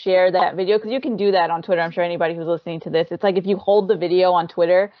don't just share that video, because you can do that on Twitter. I'm sure anybody who's listening to this, it's like if you hold the video on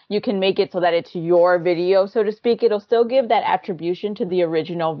Twitter, you can make it so that it's your video, so to speak. It'll still give that attribution to the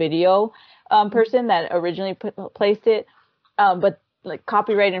original video person that originally placed it, but like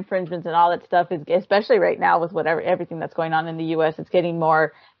copyright infringements and all that stuff is, especially right now with everything that's going on in the U.S., it's getting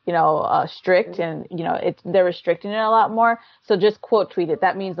more, strict, and, they're restricting it a lot more. So just quote tweet it.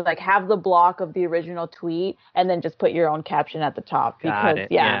 That means like have the block of the original tweet and then just put your own caption at the top, because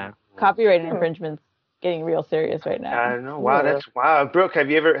copyright infringements getting real serious right now. I know. Wow, that's wow. Brooke, have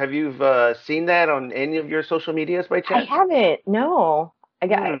you seen that on any of your social medias by chance? I haven't. No.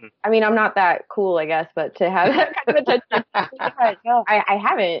 I mean, I'm not that cool, I guess, but to have that kind of attention, no, I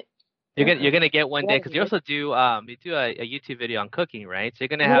haven't. You're gonna get one day, because you also do a YouTube video on cooking, right? So you're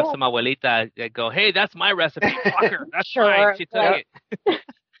gonna have some abuelita that go, "Hey, that's my recipe, fucker. That's mine. She took it."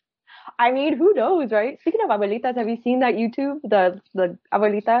 I mean, who knows, right? Speaking of abuelitas, have you seen that YouTube? The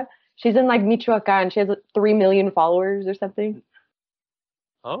abuelita, she's in like Michoacan. She has 3 million followers or something.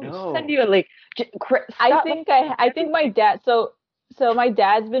 Oh, no. Send you a link. I think my dad. So my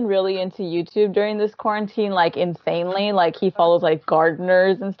dad's been really into YouTube during this quarantine, like insanely. Like he follows like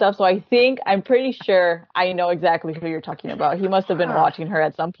gardeners and stuff. So I'm pretty sure I know exactly who you're talking about. He must have been watching her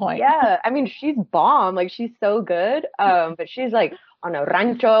at some point. Yeah, I mean, she's bomb. Like she's so good. But she's like on a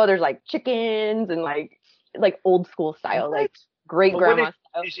rancho. There's like chickens and like old school style, like great grandma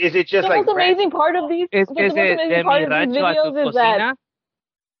style. Is it just the like most amazing part of these? Is it de mi rancho a tu cocina?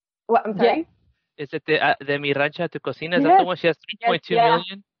 What? I'm sorry. Yeah. Is it de mi rancho a tu cocina? Is that the one she has 3.2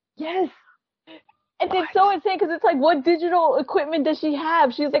 million? Yes. And it's so insane, because it's like, what digital equipment does she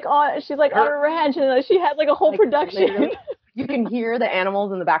have? She's like on a ranch, and she has like a whole production. You can hear the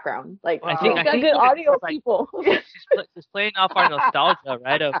animals in the background. Like I she's got good audio, people. She's playing off our nostalgia,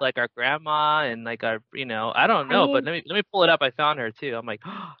 right? Of like our grandma and like our, I don't know, but let me pull it up. I found her too. I'm like,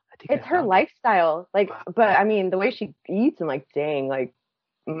 I think it's her lifestyle. Like, but I mean, the way she eats, and like, dang, like,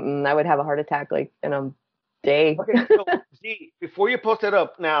 I would have a heart attack like in a day. Okay, so Z, before you post it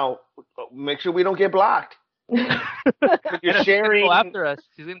up, now make sure we don't get blocked. You're sharing. Go after us.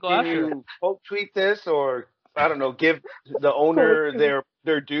 She's gonna go after us. You quote tweet this, or I don't know, give the owner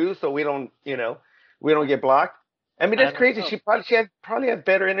their due so we don't get blocked. I mean, that's crazy. She probably has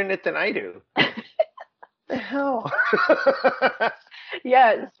better internet than I do. The hell?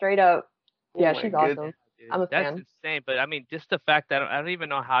 Yeah, straight up. Yeah, my she's goodness. awesome. I'm a fan. That's insane. But I mean, just the fact that I don't even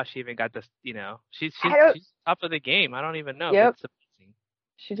know how she even got this. You know, she's I top of the game. I don't even know. Yep. It's amazing.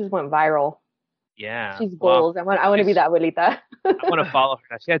 She just went viral. Yeah. She's Well, goals. I want to be that abuelita. I want to follow her.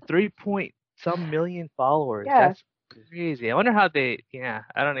 Now. She had 3-point-some million followers. Yeah. That's crazy. I wonder how they. Yeah,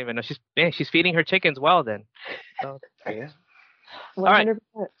 I don't even know. She's feeding her chickens well then. So, Yeah. 100%.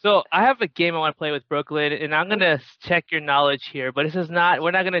 So I have a game I want to play with Brooklyn, and I'm gonna check your knowledge here. But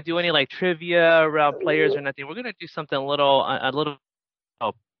we're not gonna do any like trivia around players or nothing. We're gonna do something a little.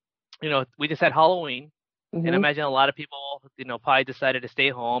 We just had Halloween, and I imagine a lot of people, probably decided to stay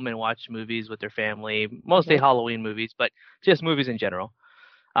home and watch movies with their family, mostly Halloween movies, but just movies in general.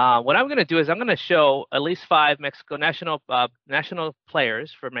 What I'm gonna do is I'm gonna show at least 5 Mexico national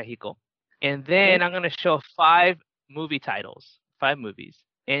players for Mexico, and then I'm gonna show 5 movie titles. 5 movies,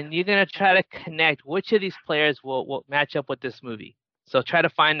 and you're gonna try to connect which of these players will match up with this movie. So try to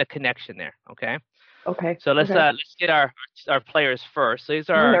find the connection there. Okay. Okay. So let's get our players first. So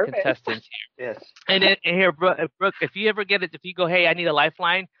these are our contestants here. Yes. And then here, Brooke, if you ever get it, if you go, hey, I need a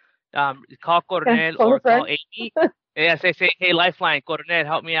lifeline, call Coronel or call Amy. Yeah, say, hey, lifeline, Coronel,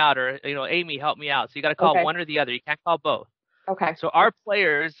 help me out, or Amy, help me out. So you got to call one or the other. You can't call both. Okay. So our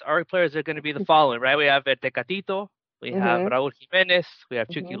players are going to be the following, right? We have Tecatito. We have Raúl Jiménez, we have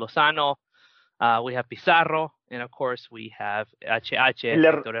Chucky Lozano, we have Pizarro, and of course we have HH,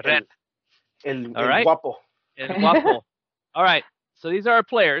 Héctor Herrera. El guapo. El guapo. All right, so these are our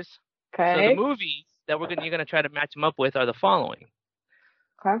players. Okay. So the movies that you're going to try to match them up with are the following.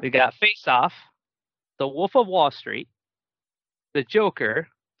 Okay. We got Face Off, The Wolf of Wall Street, The Joker,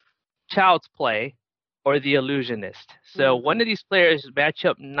 Child's Play, or The Illusionist. So one of these players match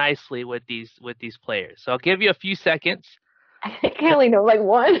up nicely with these players. So I'll give you a few seconds. I think I only know like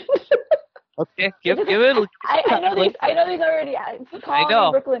one. Okay, give it. I know these already. I know.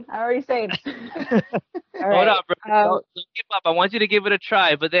 Brooklyn. I already said. Hold on, bro. Don't give up. I want you to give it a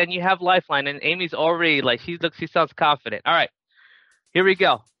try, but then you have Lifeline, and Amy's already she sounds confident. All right, here we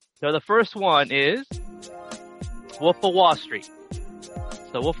go. So the first one is Wolf of Wall Street.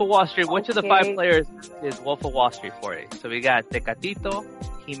 So Wolf of Wall Street, which of the 5 players is Wolf of Wall Street for you? So we got Tecatito,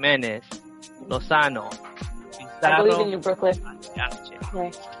 Jimenez, Lozano, Pizarro. I believe in you, Brooklyn.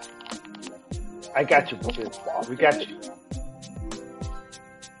 Okay. I got you, Brooklyn. We got you.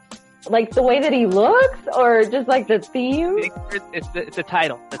 Like the way that he looks, or just like the theme? It's the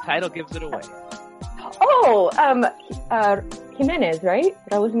title. The title gives it away. Oh, Jimenez, right?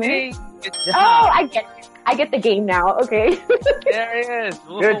 That was me. Good Oh, job. I get the game now. Okay. There he is.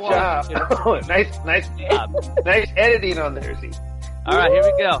 Wolf Good of Wall job. Street. nice job. nice editing on there, Z. All right, here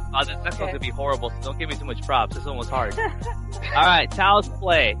we go. Oh, this next one's gonna be horrible, so don't give me too much props. This one was hard. All right, Child's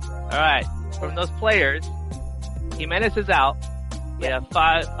Play. All right, from those players, Jimenez is out. We have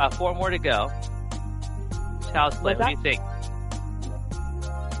 4 more to go. Child's Play. What do you think?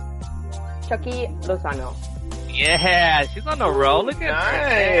 Chucky Lozano. Yeah, she's on a roll. Look at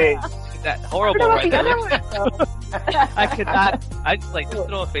her. Nice. That horrible right there. I could not. I just just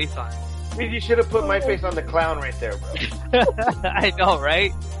throw a face on. I mean, you should have put my face on the clown right there, bro. I know,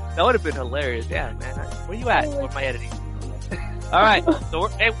 right? That would have been hilarious. Yeah, man. Where you at with my editing? All right, so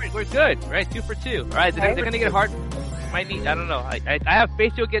we're good, right? 2 for 2. All right, they're gonna get hard. Might need. I don't know. I have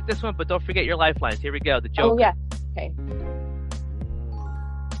faith you'll get this one, but don't forget your lifelines. Here we go. The Joker. Oh yeah. Okay.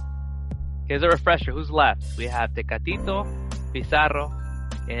 Here's a refresher. Who's left? We have Tecatito, Pizarro,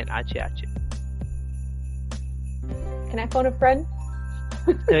 and HH. Can I phone a friend?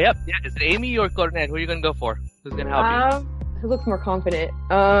 Yep. Yeah. Is it Amy or Coronel? Who are you gonna go for? Who's gonna help you? Who looks more confident?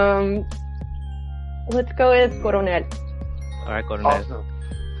 Let's go with Coronel. All right, Coronel. Awesome.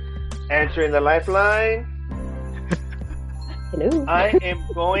 Answering the lifeline. Hello. I am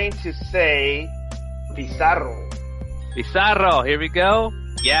going to say Pizarro. Pizarro. Here we go.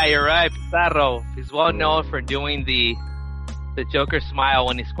 Yeah, you're right. Pizarro. He's well known for doing the Joker smile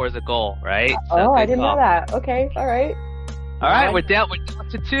when he scores a goal, right? So I didn't know that. Okay. All right. All right, we're down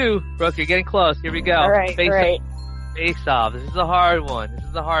to 2. Brooke, you're getting close. Here we go. All right. Face off. This is a hard one.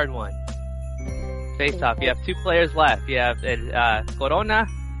 Face off. You have 2 players left. You have Corona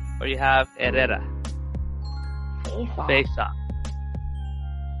or you have Herrera. Face off.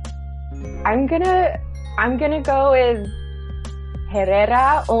 I'm gonna go with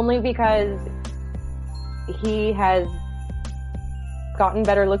Herrera only because he has gotten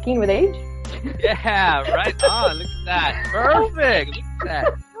better looking with age. Yeah, right on. Look at that. Perfect. Look at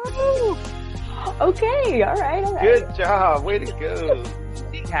that. Okay, all right. Good job. Way to go.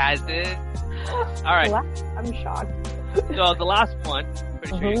 He has it. All right. I'm shocked. So the last one,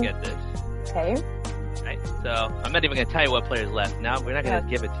 pretty sure you get this. Okay. Right. So I'm not even gonna tell you what player's left. Now we're not gonna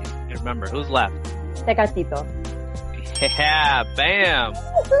give it to you. Remember who's left. Tecatito. Yeah, bam.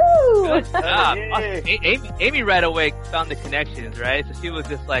 Woohoo! Good job. Yay. Amy right away found the connections, right? So she was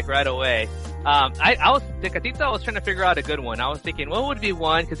just like right away. I was Tecatito. I was trying to figure out a good one. I was thinking, what would be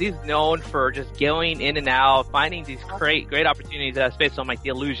one? Because he's known for just going in and out, finding these great opportunities out of space. So I'm like the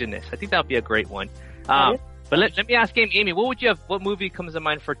Illusionist. I think that would be a great one. But let me ask Amy, what movie comes to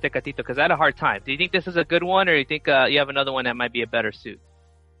mind for Tecatito? Because I had a hard time. Do you think this is a good one, or do you think you have another one that might be a better suit?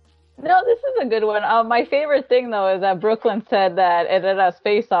 No, this is a good one. My favorite thing, though, is that Brooklyn said that it had a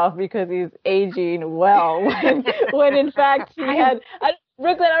face-off because he's aging well, when in fact he had...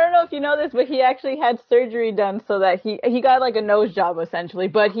 Brooklyn, I don't know if you know this, but he actually had surgery done so that he got like a nose job, essentially.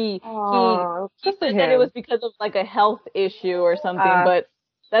 But he said that it was because of like a health issue or something, but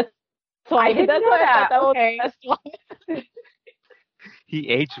that's why I thought that was the best one. He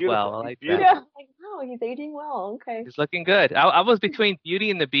aged well. I like that. Yeah. Like, no, he's aging well. Okay. He's looking good. I was between Beauty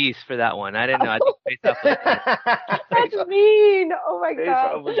and the Beast for that one. I didn't know. I think Face Off was good. That's mean. Oh my Face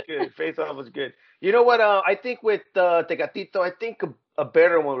god. Off was good. Face Off was good. You know what? I think with Tecatito, I think a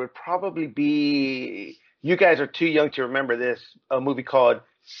better one would probably be. You guys are too young to remember this. A movie called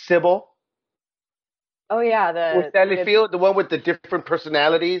Sybil. Oh yeah, With Stanley Field, the one with the different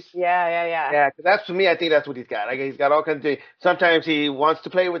personalities. Yeah. Yeah, because that's for me. I think that's what he's got. Like, he's got all kinds of things. Sometimes he wants to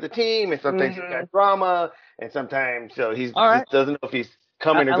play with the team, and sometimes he's got drama, and sometimes he doesn't know if he's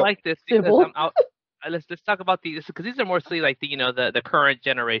coming or going. I like this because let's talk about because these are mostly like the current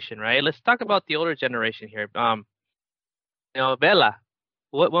generation, right? Let's talk about the older generation here. Bella.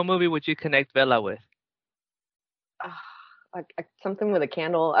 What movie would you connect Bella with? Something with a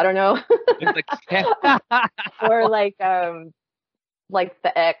candle. I don't know. Or like the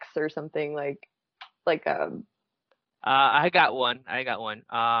X or something like. I got one.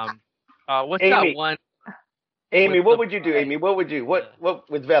 What's Amy. that one? Amy, what would you do? Amy, what would you? What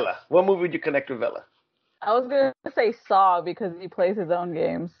with Vela? What movie would you connect with Vela? I was gonna say Saw because he plays his own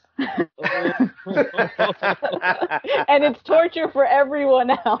games. And it's torture for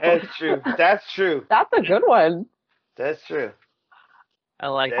everyone else. That's true. That's a good one. That's true. I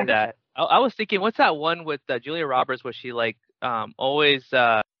like that. I was thinking, what's that one with Julia Roberts where she always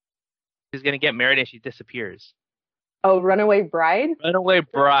she's gonna get married and she disappears? Oh, Runaway Bride? Runaway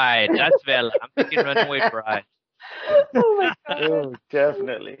Bride. That's Vela. I'm thinking Runaway Bride. Oh my god. Oh,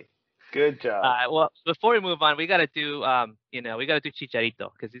 definitely. Good job. Well, before we move on, we gotta do we gotta do Chicharito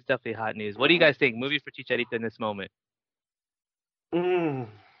because he's definitely hot news. What do you guys think? Movie for Chicharito in this moment?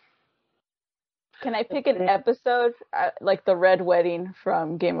 Can I pick an episode like the Red Wedding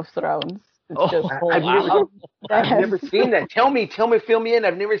from Game of Thrones? I've never seen that. Tell me, fill me in.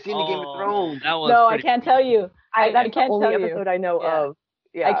 I've never seen the Game of Thrones. No, I can't tell you. I can't tell you. Episode I know of.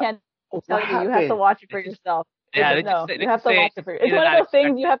 Yeah. I can't tell you. You have to watch it for yourself. Yeah, you have to watch it for yourself. It's one of those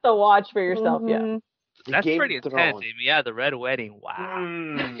things you have to watch for yourself. Yeah. That's pretty intense, Amy. Yeah, the Red Wedding.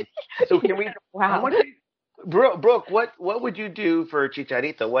 Wow. So can we? Wow. Brooke, what would you do for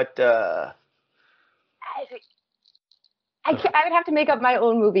Chicharito? What? I would have to make up my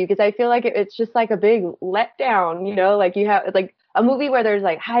own movie because I feel like it's just like a big letdown, like you have like a movie where there's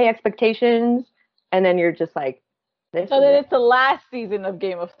like high expectations and then you're just like, then it's the last season of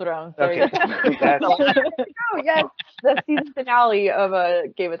Game of Thrones. Okay. Oh yes, the season finale of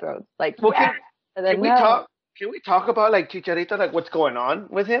Game of Thrones. Like, well, can we talk about like Chicharito, like what's going on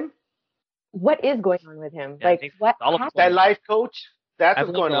with him? What is going on with him? Yeah, like what? That life coach? That's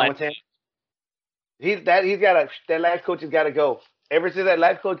what's going on with him. That life coach has got to go. Ever since that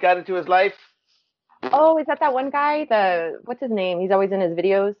life coach got into his life. Oh, is that one guy? What's his name? He's always in his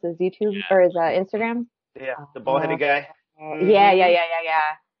videos, his YouTube or his Instagram. Yeah, the bald-headed guy. Yeah.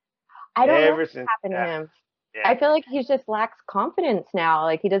 I don't know what's happened to him. Yeah. I feel like he just lacks confidence now.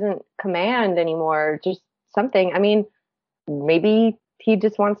 Like he doesn't command anymore. Just something. I mean, maybe he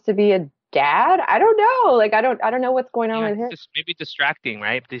just wants to be a dad. I don't know. Like I don't know what's going on with him. Just maybe distracting,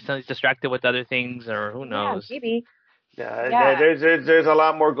 right? He's distracted with other things, or who knows? Yeah, maybe. Yeah. There's a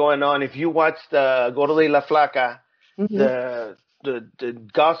lot more going on. If you watch the Gordo y La Flaca, the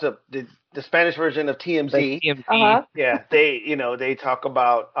gossip, the Spanish version of TMZ, yeah, they talk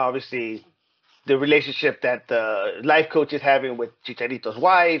about obviously the relationship that the life coach is having with Chicharito's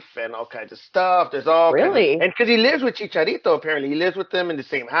wife and all kinds of stuff. There's all and because he lives with Chicharito, apparently he lives with them in the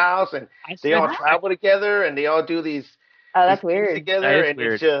same house, and they all travel together, and they all do these. Oh, that's weird. Together, that is and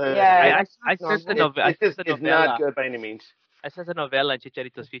weird. it's just, I searched the novella. It's not good by any means. saw a novela in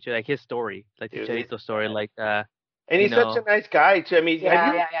Chicharito's future, like his story, like Chicharito's story, like and he's such a nice guy too. I mean,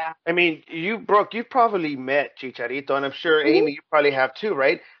 Yeah. I mean, you've probably met Chicharito, and I'm sure Mm-hmm. Amy, you probably have too,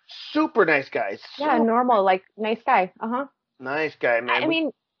 right? Super nice guy. Yeah, normal, like nice guy. Nice guy, man. I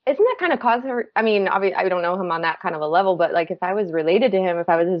mean, isn't that kind of cause her? I mean, obviously, I don't know him on that kind of a level, but like if I was related to him, if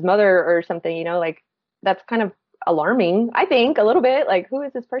I was his mother or something, you know, like that's kind of alarming. I think a little bit. Like, who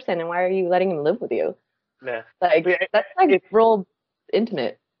is this person, and why are you letting him live with you? Yeah. Like that's like real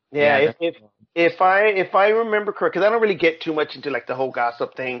intimate. Yeah. If I remember correct, because I don't really get too much into like the whole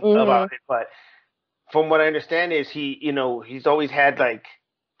gossip thing about it, but from what I understand is he's always had like,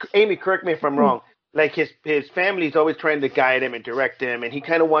 Amy, correct me if I'm wrong, like his family's always trying to guide him and direct him, and he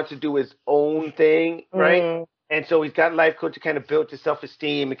kind of wants to do his own thing, right? And so he's got life coach to kind of build his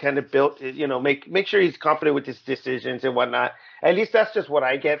self-esteem and kind of built, make sure he's confident with his decisions and whatnot. At least that's just what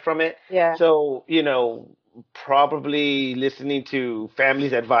I get from it. Yeah. So, probably listening to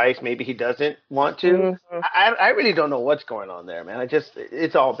family's advice, maybe he doesn't want to. I really don't know what's going on there, man.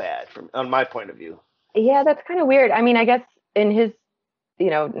 It's all bad on my point of view. Yeah, that's kind of weird. I mean, I guess in his,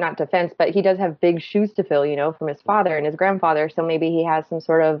 not defense, but he does have big shoes to fill, from his father and his grandfather. So maybe he has some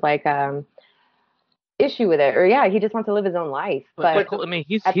sort of like issue with it, or he just wants to live his own life. But I mean,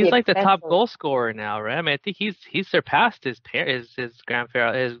 he's like the top goal scorer now, right? I mean, I think he's surpassed his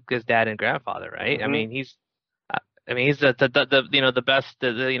grandfather, his dad and grandfather, right? Mm-hmm. I mean, he's the best,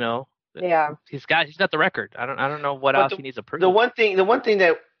 he's got the record. I don't know what else he needs to prove. The one thing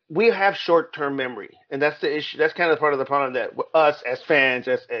that we have short-term memory, and that's the issue. That's kind of part of the problem that us as fans,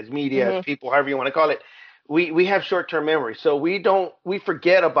 as media, as people, however you want to call it, we have short-term memory. So we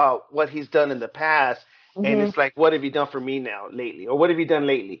forget about what he's done in the past, and it's like, what have you done for me now lately, or what have you done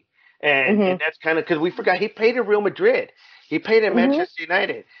lately? And that's kind of because we forgot he played in Real Madrid, he played in Manchester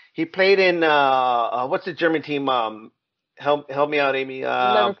United, he played in what's the German team? Help me out, Amy.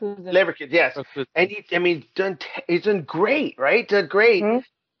 Leverkusen, yes. And he's done great, right? Done great.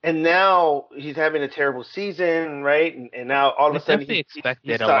 And now he's having a terrible season, right? And now all of a sudden he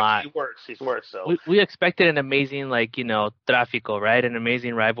expected a lot. He's worse. So we expected an amazing, Tráfico, right? An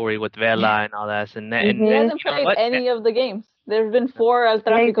amazing rivalry with Vela and all that. And he hasn't played any of the games. There's been 4 El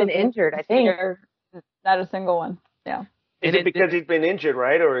Tráficos. He's been injured, I think. Not a single one. Yeah. Is it because he's been injured,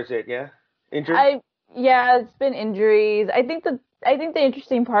 right? Or is it injured? It's been injuries. I think the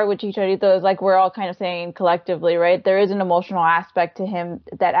interesting part with Chicharito is like we're all kind of saying collectively, right? There is an emotional aspect to him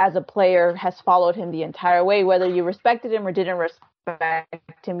that as a player has followed him the entire way, whether you respected him or didn't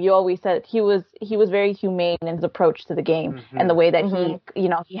respect him. You always said he was very humane in his approach to the game and the way that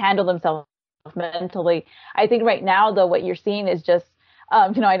he handled himself mentally. I think right now though, what you're seeing is just,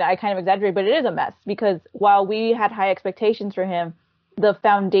 I kind of exaggerate, but it is a mess because while we had high expectations for him, the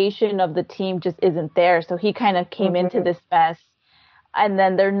foundation of the team just isn't there. So he kind of came into this mess. And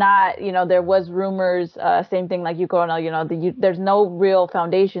then they're not, there was rumors, same thing like you, Coronel, there's no real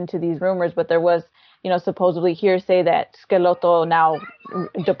foundation to these rumors, but there was, supposedly hearsay that Schelotto now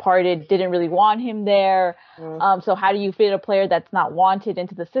departed, didn't really want him there. So how do you fit a player that's not wanted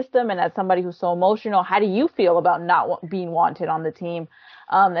into the system? And as somebody who's so emotional, how do you feel about not being wanted on the team?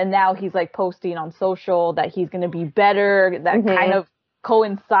 And now he's like posting on social that he's going to be better. That kind of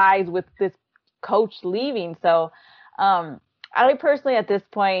coincides with this coach leaving. So, I personally, at this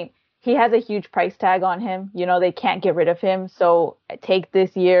point, he has a huge price tag on him. They can't get rid of him. So take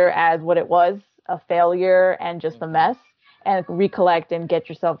this year as what it was, a failure and just a mess, and recollect and get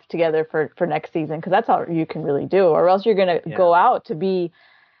yourself together for next season. Because that's all you can really do. Or else you're going to go out to be,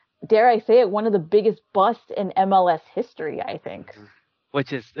 dare I say it, one of the biggest busts in MLS history, I think.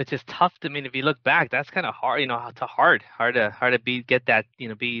 Which is tough. I mean, if you look back, that's kind of hard. Hard to get that.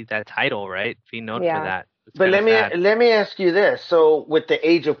 Be that title, right? Be known for that. But let me ask you this. So with the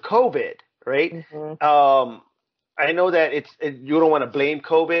age of COVID, right? I know that you don't want to blame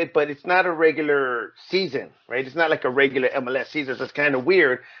COVID, but it's not a regular season, right? It's not like a regular MLS season. So it's kind of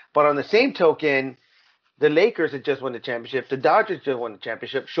weird. But on the same token, the Lakers had just won the championship. The Dodgers just won the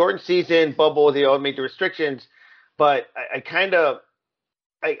championship. Shortened season, bubble, they all made the restrictions. But I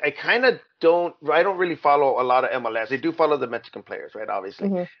don't really follow a lot of MLS. I do follow the Mexican players, right?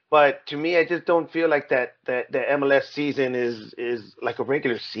 Obviously. But to me, I just don't feel like that the MLS season is like a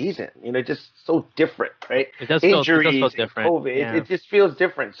regular season. Just so different, right? It does Injuries, feel different. COVID, it just feels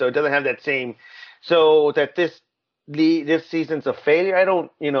different. So it doesn't have that same. So that this season's a failure. I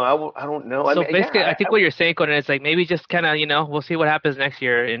don't know. So basically, I think what you're saying, Conan, is like maybe just kind of, we'll see what happens next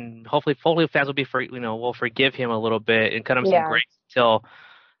year, and hopefully fans will will forgive him a little bit and cut him some grace until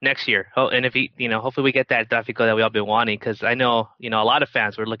next year. And if he, hopefully we get that Tráfico that we all been wanting, because I know, a lot of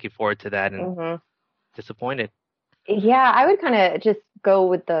fans were looking forward to that and disappointed. Yeah, I would kind of just go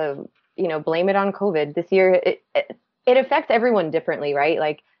with the, blame it on COVID this year. It affects everyone differently, right?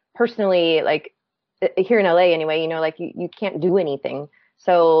 Like personally, like here in LA anyway, like you can't do anything.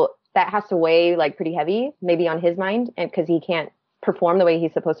 So that has to weigh like pretty heavy, maybe on his mind, and because he can't perform the way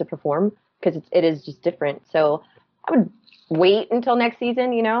he's supposed to perform because it is just different. So I would wait until next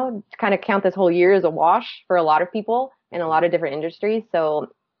season, to kind of count this whole year as a wash for a lot of people in a lot of different industries.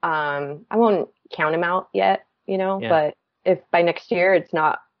 So I won't count him out yet, Yeah. but if by next year it's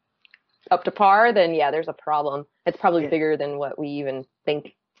not up to par, then yeah, there's a problem. It's probably bigger than what we even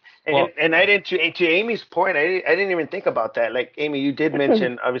think. And I didn't, to Amy's point, I didn't even think about that. Like, Amy, you did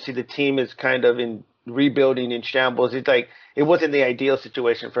mention, obviously, the team is kind of in rebuilding in shambles. It's like, it wasn't the ideal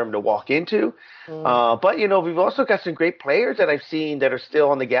situation for him to walk into. But, we've also got some great players that I've seen that are still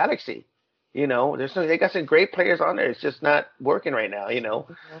on the Galaxy. They got some great players on there. It's just not working right now, I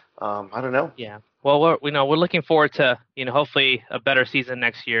don't know. Yeah. Well, we're looking forward to, hopefully a better season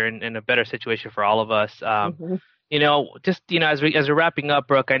next year and a better situation for all of us. Just, as we're wrapping up,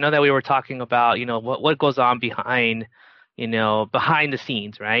 Brooke, I know that we were talking about, what goes on behind the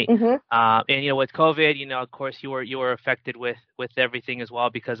scenes, right? And, with COVID, of course you were affected with everything as well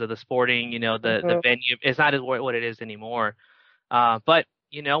because of the sporting, the venue. It's not what it is anymore. But,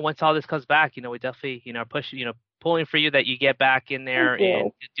 once all this comes back, we definitely, are pushing, pulling for you that you get back in there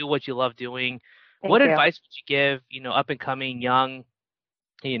and do what you love doing. What advice would you give, up and coming young,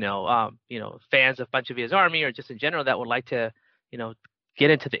 fans of Pancho Villa's Army or just in general that would like to,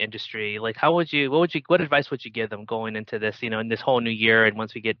 get into the industry? Like, what advice would you give them going into this, in this whole new year and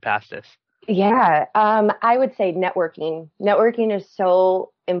once we get past this? Yeah, I would say networking. Networking is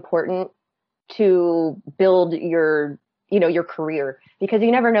so important to build your career because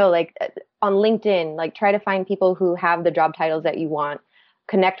you never know, like on LinkedIn, like try to find people who have the job titles that you want,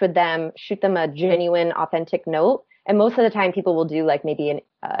 connect with them, shoot them a genuine, authentic note. And most of the time people will do like maybe an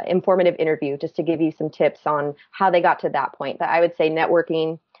informative interview just to give you some tips on how they got to that point. But I would say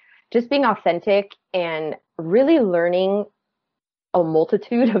networking, just being authentic and really learning a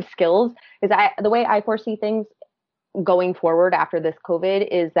multitude of skills is the way I foresee things going forward after this COVID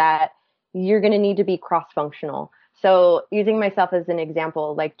is that you're going to need to be cross-functional. So using myself as an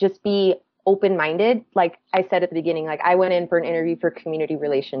example, like just be open-minded. Like I said at the beginning, like I went in for an interview for community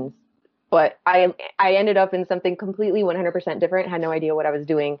relations, but I ended up in something completely 100% different, had no idea what I was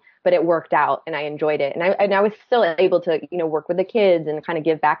doing, but it worked out and I enjoyed it. And I was still able to, work with the kids and kind of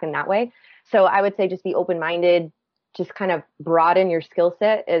give back in that way. So I would say just be open-minded, just kind of broaden your skill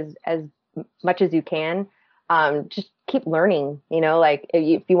set as much as you can. Just keep learning, like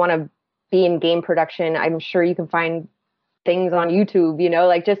if you want to be in game production, I'm sure you can find things on YouTube,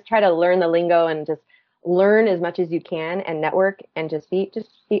 like just try to learn the lingo and just learn as much as you can and network and just be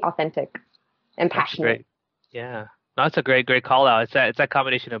authentic and passionate. Great. Yeah. No, that's a great call out. It's that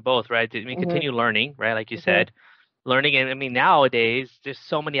combination of both, right? I mean, continue learning, right? Like you said, learning. And I mean, nowadays there's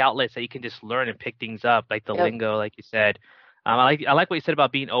so many outlets that you can just learn and pick things up, like the lingo, like you said. I like what you said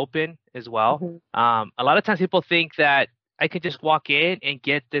about being open as well. A lot of times people think that I could just walk in and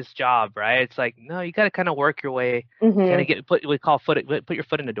get this job, right? It's like, no, you got to kind of work your way, kind of put your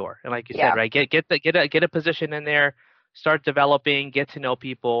foot in the door, and like you said, right, get a position in there, start developing, get to know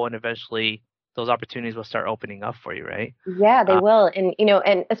people, and eventually those opportunities will start opening up for you, right? Yeah, they will, and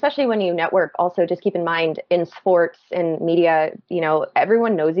and especially when you network, also just keep in mind in sports and media,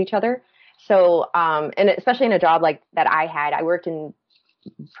 everyone knows each other, so and especially in a job like that I worked in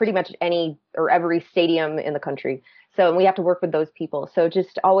pretty much any or every stadium in the country. So we have to work with those people. So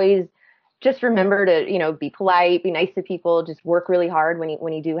just always just remember to, be polite, be nice to people, just work really hard when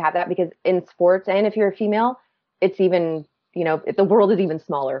you do have that, because in sports, and if you're a female, it's even, the world is even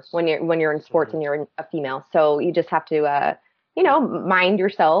smaller when you're in sports and you're a female. So you just have to, mind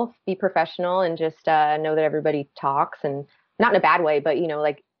yourself, be professional, and just know that everybody talks, and not in a bad way, but,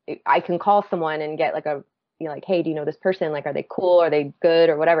 like I can call someone and get like like, hey, do you know this person? Like, are they cool? Are they good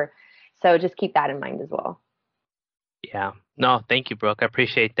or whatever? So just keep that in mind as well. Yeah. No, thank you, Brooke. I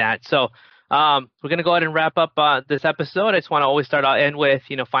appreciate that. So we're going to go ahead and wrap up this episode. I just want to always end with,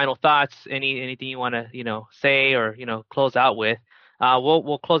 final thoughts, anything you want to, say or, close out with.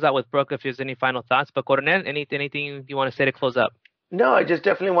 We'll close out with Brooke if there's any final thoughts. But Coronel, anything you want to say to close up? No, I just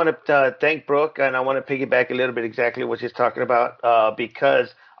definitely want to thank Brooke, and I want to piggyback a little bit exactly what she's talking about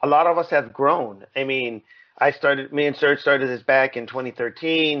because a lot of us have grown. I mean, me and Serge started this back in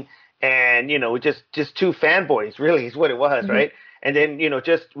 2013. And, just two fanboys, really, is what it was, right? And then,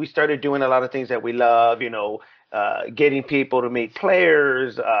 we started doing a lot of things that we love, getting people to meet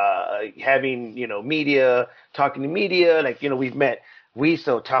players, having, media, talking to media. Like, we've met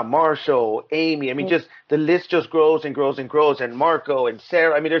Wiso, Tom Marshall, Amy. I mean, just the list just grows and grows and grows. And Marco and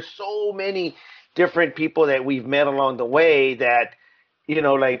Sarah. I mean, there's so many different people that we've met along the way that, you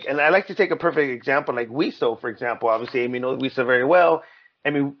know, like, and I like to take a perfect example, like Wiso, for example. Obviously, Amy knows Wiso very well. I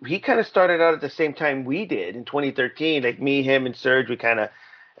mean, he kind of started out at the same time we did in 2013. Like me, him, and Serge, we kind of,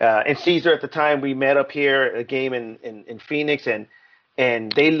 and Caesar at the time, we met up here at a game in Phoenix,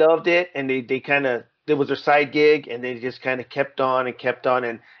 and they loved it, and they kind of, it was their side gig, and they just kind of kept on,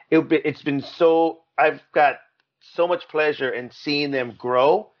 and it's been so, I've got so much pleasure in seeing them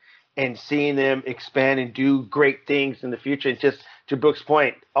grow and seeing them expand and do great things in the future. And just to Brooke's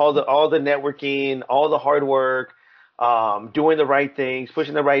point, all the networking, all the hard work, doing the right things,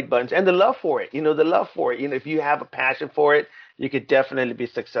 pushing the right buttons, and the love for it. You know, if you have a passion for it, you could definitely be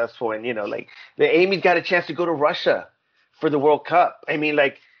successful. And, you know, like Amy's got a chance to go to Russia for the World Cup. I mean,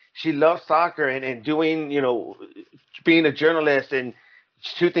 like, she loves soccer and doing, you know, being a journalist and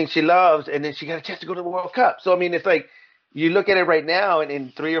two things she loves. And then she got a chance to go to the World Cup. So, I mean, it's like, you look at it right now, and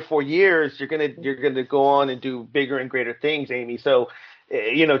in 3 or 4 years, you're gonna go on and do bigger and greater things, Amy. So,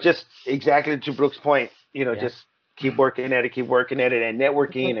 you know, just exactly to Brooke's point, you know, just keep working at it, and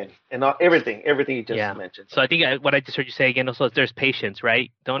networking and all, everything you just mentioned. So I think what I just heard you say again also is there's patience,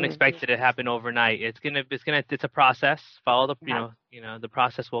 right? Don't expect it to happen overnight. It's a process. Follow the you know the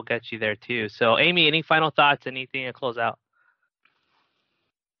process will get you there too. So Amy, any final thoughts? Anything to close out?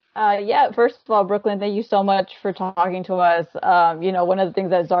 First of all, Brooklyn, thank you so much for talking to us. You know, one of the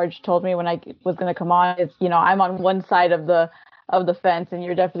things that Zarge told me when I was going to come on is, you know, I'm on one side of the fence, and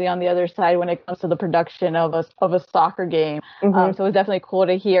you're definitely on the other side when it comes to the production of a soccer game. So it's definitely cool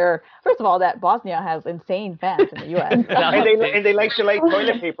to hear, first of all, that Bosnia has insane fans in the U.S. and they like to light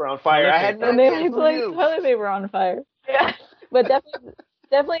toilet paper on fire. I had no idea. They like toilet paper on fire. Yeah, but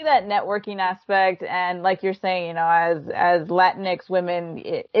definitely that networking aspect, and like you're saying, you know, as Latinx women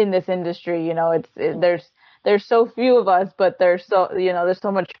in this industry, you know, there's so few of us, but there's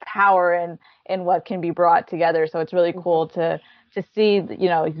so much power in what can be brought together. So it's really cool to see, you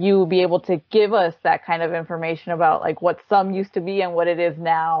know, you be able to give us that kind of information about like what some used to be and what it is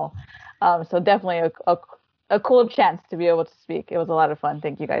now. So definitely a cool chance to be able to speak. It was a lot of fun.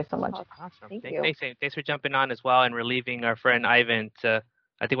 Thank you guys so much. Awesome. Thanks for jumping on as well and relieving our friend Ivan to.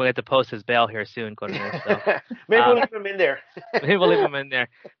 I think we'll get to post his bail here soon, Coronel. So, maybe we'll leave him in there. Maybe we'll leave him in there.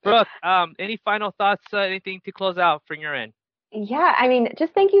 Brooke, any final thoughts, anything to close out from your end? Yeah, I mean,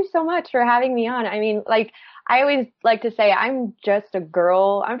 just thank you so much for having me on. I mean, like, I always like to say I'm just a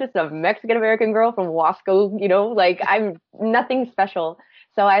girl. I'm just a Mexican-American girl from Wasco, you know, like I'm nothing special.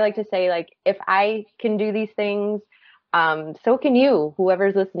 So I like to say, like, if I can do these things, so can you,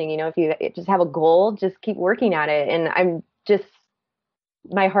 whoever's listening. You know, if you just have a goal, just keep working at it. And I'm just,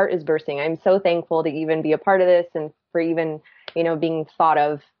 my heart is bursting. I'm so thankful to even be a part of this and for even, you know, being thought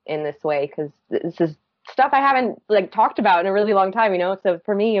of in this way, because this is stuff I haven't like talked about in a really long time, you know. So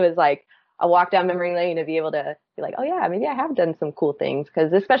for me, it was like a walk down memory lane to be able to be like, oh yeah, maybe I have done some cool things.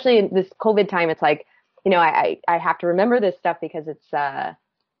 Because especially in this COVID time, it's like, you know, I have to remember this stuff because it's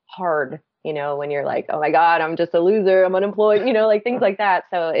hard, you know, when you're like, oh my God, I'm just a loser, I'm unemployed, you know, like things like that.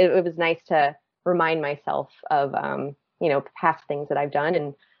 So it was nice to remind myself of you know, past things that I've done,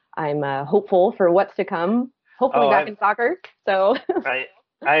 and I'm hopeful for what's to come. Hopefully back in soccer. So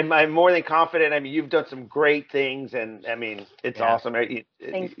I'm more than confident. I mean, you've done some great things, and I mean, it's awesome.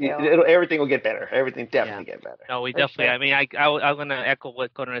 Thank you. Everything will get better. Everything definitely get better. No, we definitely. Sure. I mean, I'm going to echo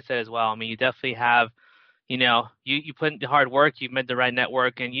what Coronel said as well. I mean, you definitely have. You know, you put in the hard work, you've made the right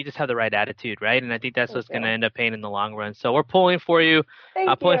network, and you just have the right attitude, right? And I think that's what's going to end up paying in the long run. So we're pulling for you.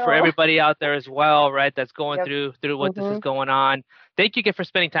 Pulling for everybody out there as well, right? That's going through what this is going on. Thank you again for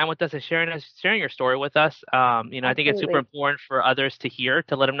spending time with us and sharing your story with us. You know, I think it's super important for others to hear,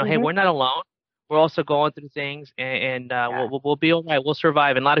 to let them know, hey, we're not alone. We're also going through things, and we'll be all right. We'll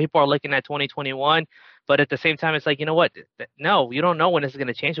survive. And a lot of people are looking at 2021. But at the same time, it's like, you know what? No, you don't know when this is going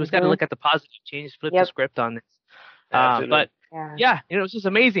to change. We just got to look at the positive change, flip the script on this. But you know, it's just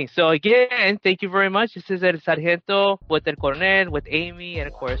amazing. So again, thank you very much. This is El Sargento with El Coronel, with Amy, and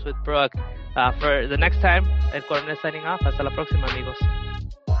of course with Brooke. For the next time, El Coronel signing off. Hasta la próxima, amigos.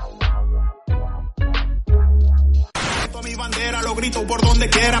 Mi bandera lo grito por donde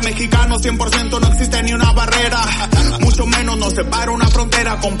quiera, mexicano 100%, no existe ni una barrera, mucho menos nos separa una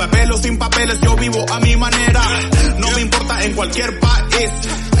frontera, con papeles o sin papeles yo vivo a mi manera, no me importa en cualquier país,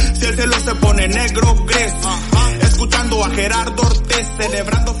 si el cielo se pone negro gris, escuchando a Gerardo Ortiz,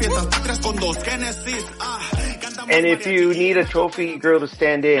 celebrando fiestas patrias con dos Genesis. And if you need a trophy girl to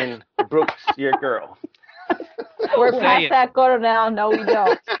stand in, Brooke's your girl. We're past that, Coronel. No, we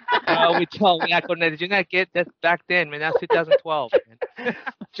don't. We told did you not get that back then, man? That's 2012. Man.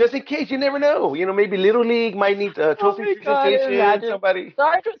 Just in case, you never know. Maybe Little League might need a trophy presentation. Somebody.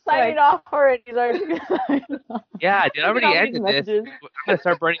 Sarge was signing off already. Yeah, dude, I already ended this. I'm gonna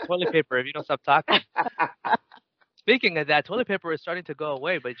start burning toilet paper if you don't stop talking. Speaking of that, toilet paper is starting to go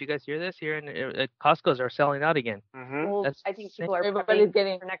away. But did you guys hear this? Here in Costco's are selling out again. Mm-hmm. Well, I think people are everybody's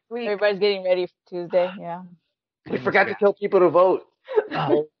getting for next week. Everybody's getting ready for Tuesday. Yeah. We forgot to tell people to vote.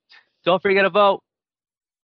 Don't forget to vote.